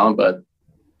lot of talent, but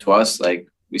to us,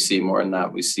 we see more than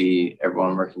that. We see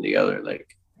everyone working together.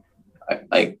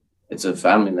 It's a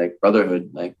family,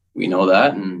 brotherhood. We know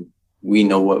that, and we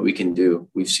know what we can do.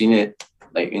 We've seen it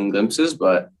in glimpses,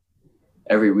 but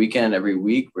every weekend, every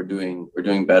week, we're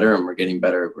doing better, and we're getting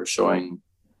better. We're showing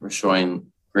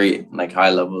great high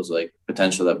levels,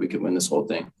 potential that we could win this whole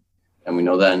thing, and we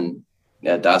know that. And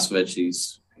Dasovic,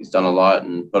 he's done a lot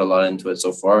and put a lot into it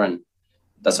so far, and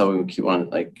that's how we keep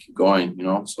on keep going,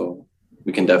 so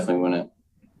we can definitely win it.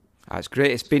 That's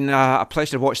great. It's been a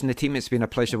pleasure watching the team. It's been a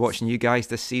pleasure watching you guys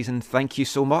this season. Thank you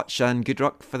so much, and good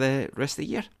luck for the rest of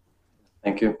the year.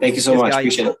 Thank you so much. Guys.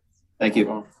 Appreciate it. Thank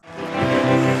you.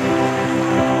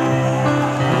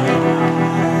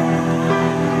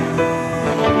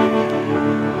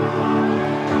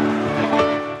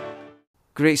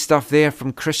 Great stuff there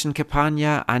from Christian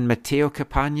Campagna and Matteo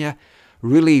Campagna.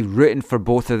 Really rooting for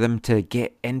both of them to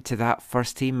get into that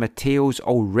first team. Matteo's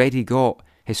already got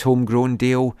his homegrown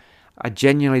deal. I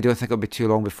genuinely don't think it'll be too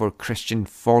long before Christian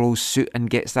follows suit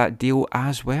and gets that deal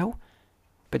as well.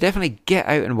 But definitely get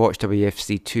out and watch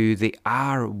WFC2. They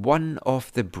are one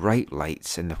of the bright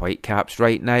lights in the Whitecaps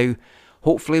right now.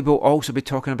 Hopefully we'll also be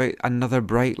talking about another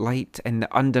bright light in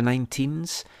the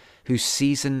under-19s, whose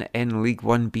season in League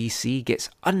One BC gets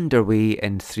underway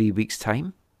in 3 weeks'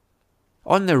 time.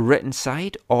 On the written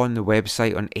side, on the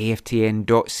website on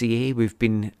aftn.ca, we've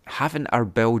been having our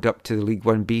build up to the League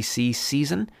One BC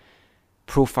season,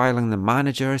 profiling the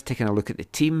managers, taking a look at the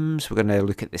teams. We're going to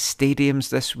look at the stadiums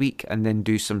this week and then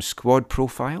do some squad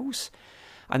profiles.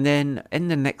 And then in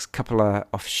the next couple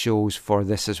of shows for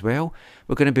this as well,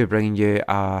 we're going to be bringing you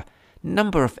a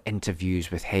number of interviews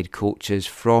with head coaches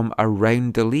from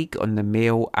around the league on the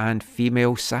male and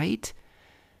female side,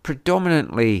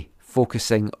 predominantly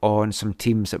focusing on some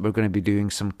teams that we're going to be doing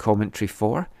some commentary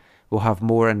for. We'll have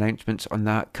more announcements on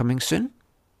that coming soon.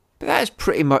 But that is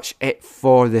pretty much it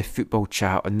for the football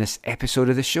chat on this episode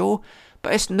of the show.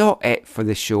 But it's not it for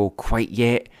the show quite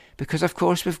yet, because of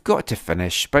course we've got to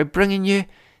finish by bringing you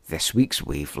this week's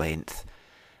Wavelength.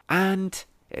 And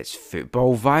it's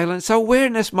Football Violence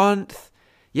Awareness Month.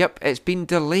 Yep, it's been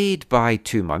delayed by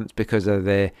 2 months because of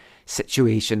the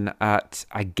situation at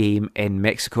a game in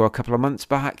Mexico a couple of months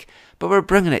back, but we're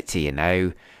bringing it to you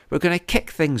now. We're going to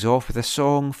kick things off with a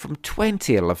song from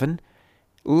 2011,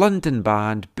 London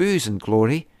band Booze and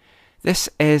Glory. This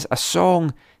is a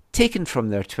song taken from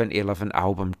their 2011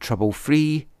 album Trouble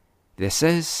Free. This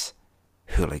is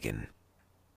Hooligan.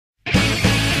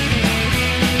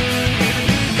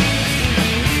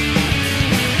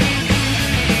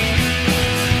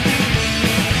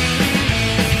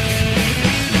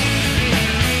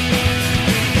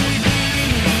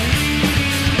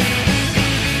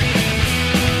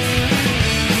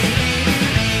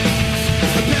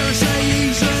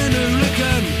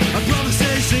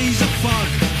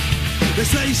 They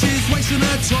say she's wasting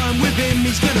her time with him,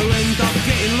 he's gonna end up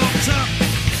getting locked up.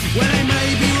 Well, they may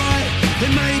be right, it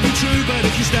may be true, but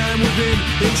if you stand with him,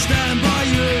 he'll stand by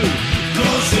you.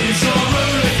 Cause he's your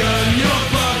hooligan, your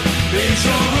bug, he's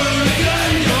your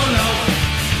hooligan, your love.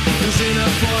 Cause in a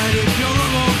fight, if you're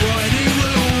wrong or right, he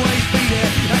will always be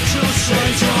there at your side.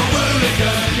 He's your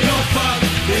hooligan, your bug,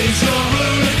 he's your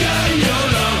hooligan, your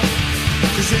love.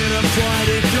 Cause in a fight,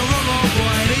 if you're wrong or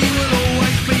right, he will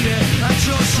always be there at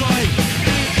your side.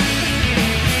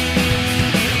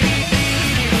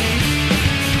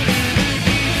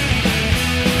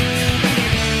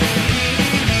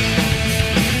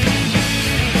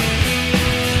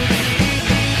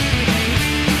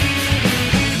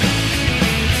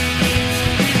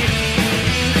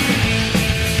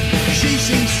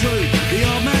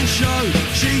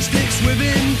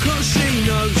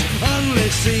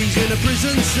 in a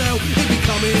prison cell. He'd be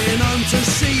coming home to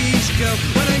see his girl.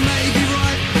 Well, they may be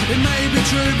right, it may be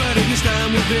true, but if you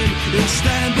stand with him, he'll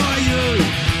stand by you.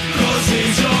 'Cause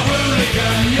he's your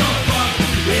hooligan, your fuck.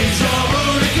 He's your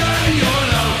hooligan, your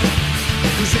love.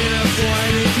 'Cause in a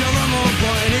fight, if you're wrong or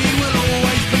right, he will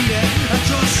always be there at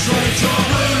your side. He's your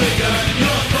hooligan,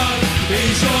 your fuck.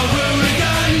 He's your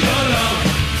hooligan, your love.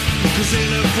 'Cause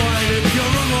in a fight, if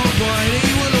you're wrong or right,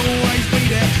 he will always be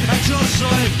there at your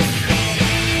side.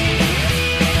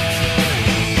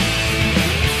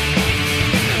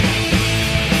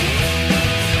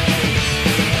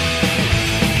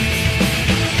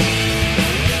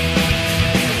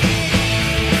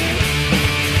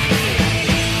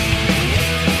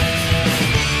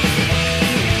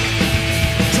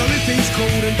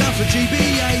 And down for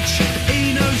GBH,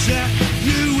 he knows that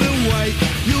you will wait.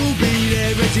 You'll be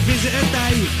there every visit a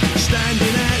day,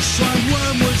 standing outside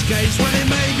Wormwood's gates. Well, it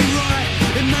may be right,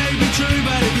 it may be true,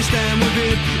 but if you stand with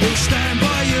him, he'll stand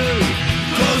by you.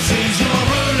 'Cause he's your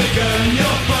hooligan,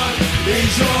 your fuck.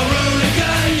 He's your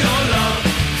hooligan, your love.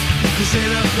 'Cause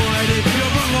in a fight, if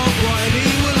you're wrong or right, he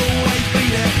will always be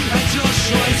there at your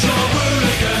side. He's your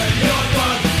hooligan, your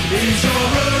fuck. He's your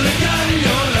hooligan,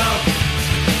 your love.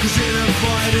 'Cause in a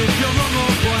fight, if you're wrong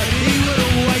or right, he will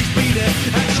always be there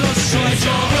at your side. He's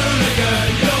your hooligan,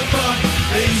 your fuck.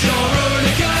 He's your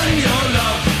hooligan, your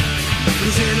love.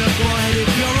 'Cause in a fight,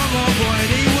 if you're wrong or right,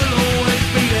 he will always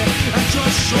be there at your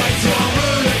side. He's your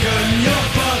hooligan, your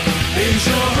fuck. He's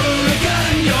your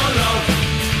hooligan, your love.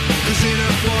 'Cause in a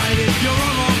fight, if you're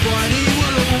wrong or right, he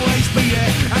will always be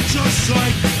there at your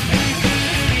side.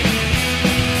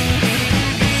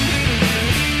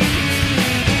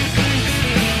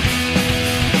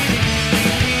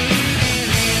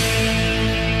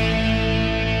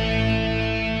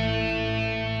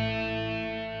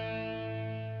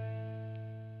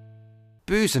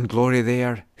 Booze and Glory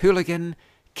there, Hooligan,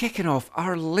 kicking off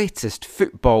our latest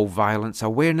Football Violence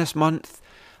Awareness Month.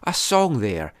 A song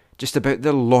there just about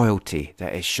the loyalty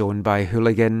that is shown by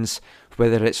hooligans,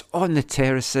 whether it's on the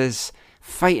terraces,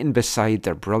 fighting beside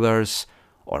their brothers,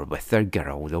 or with their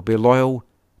girl. They'll be loyal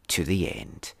to the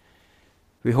end.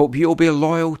 We hope you'll be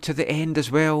loyal to the end as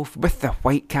well. With the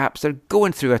Whitecaps, they're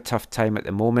going through a tough time at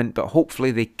the moment, but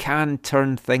hopefully they can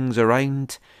turn things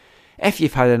around. If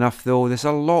you've had enough though, there's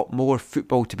a lot more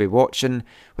football to be watching,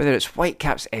 whether it's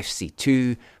Whitecaps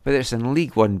FC2, whether it's in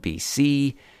League 1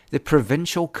 BC, the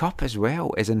Provincial Cup as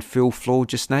well is in full flow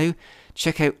just now.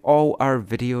 Check out all our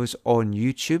videos on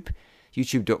YouTube,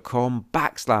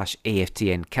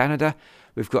 youtube.com/AFTN Canada.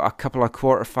 We've got a couple of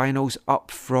quarterfinals up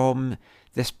from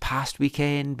this past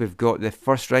weekend. We've got the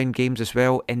first round games as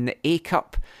well in the A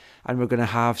Cup, and we're going to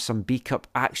have some B Cup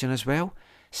action as well.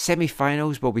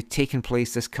 Semi-finals will be taking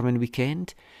place this coming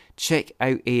weekend. Check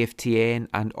out AFTN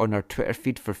and on our Twitter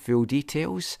feed for full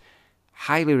details.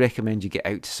 Highly recommend you get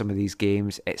out to some of these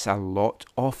games. It's a lot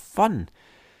of fun.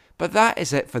 But that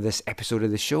is it for this episode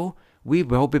of the show. We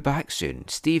will be back soon.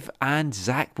 Steve and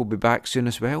Zach will be back soon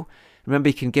as well. Remember,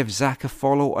 you can give Zach a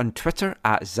follow on Twitter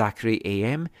at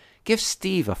ZacharyAM. Give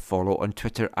Steve a follow on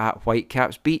Twitter at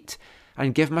WhitecapsBeat.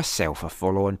 And give myself a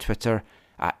follow on Twitter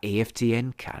at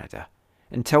AFTN Canada.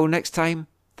 Until next time,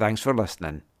 thanks for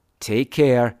listening. Take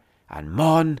care, and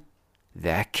mon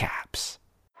the Caps.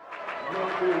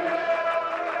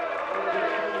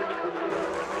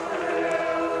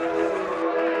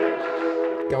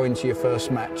 Going to your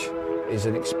first match is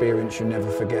an experience you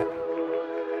never forget.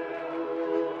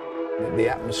 The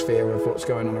atmosphere of what's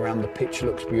going on around the pitch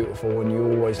looks beautiful, and you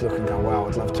always look and go, wow,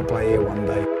 I'd love to play here one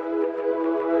day.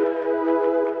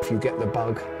 If you get the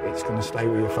bug, it's going to stay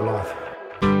with you for life.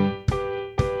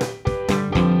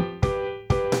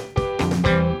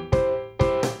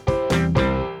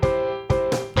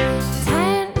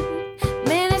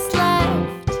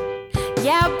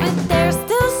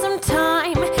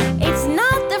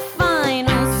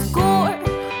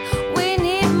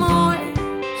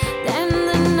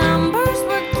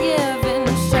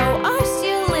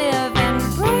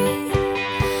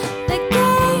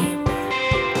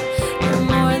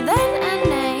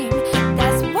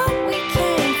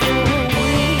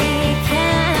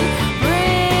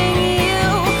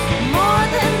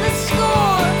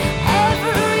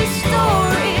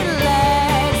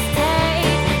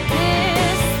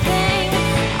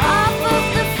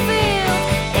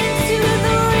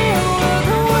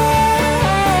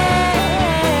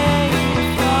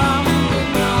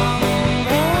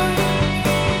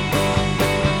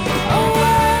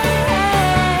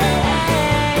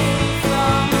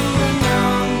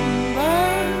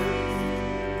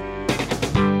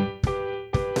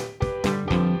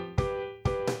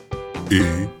 E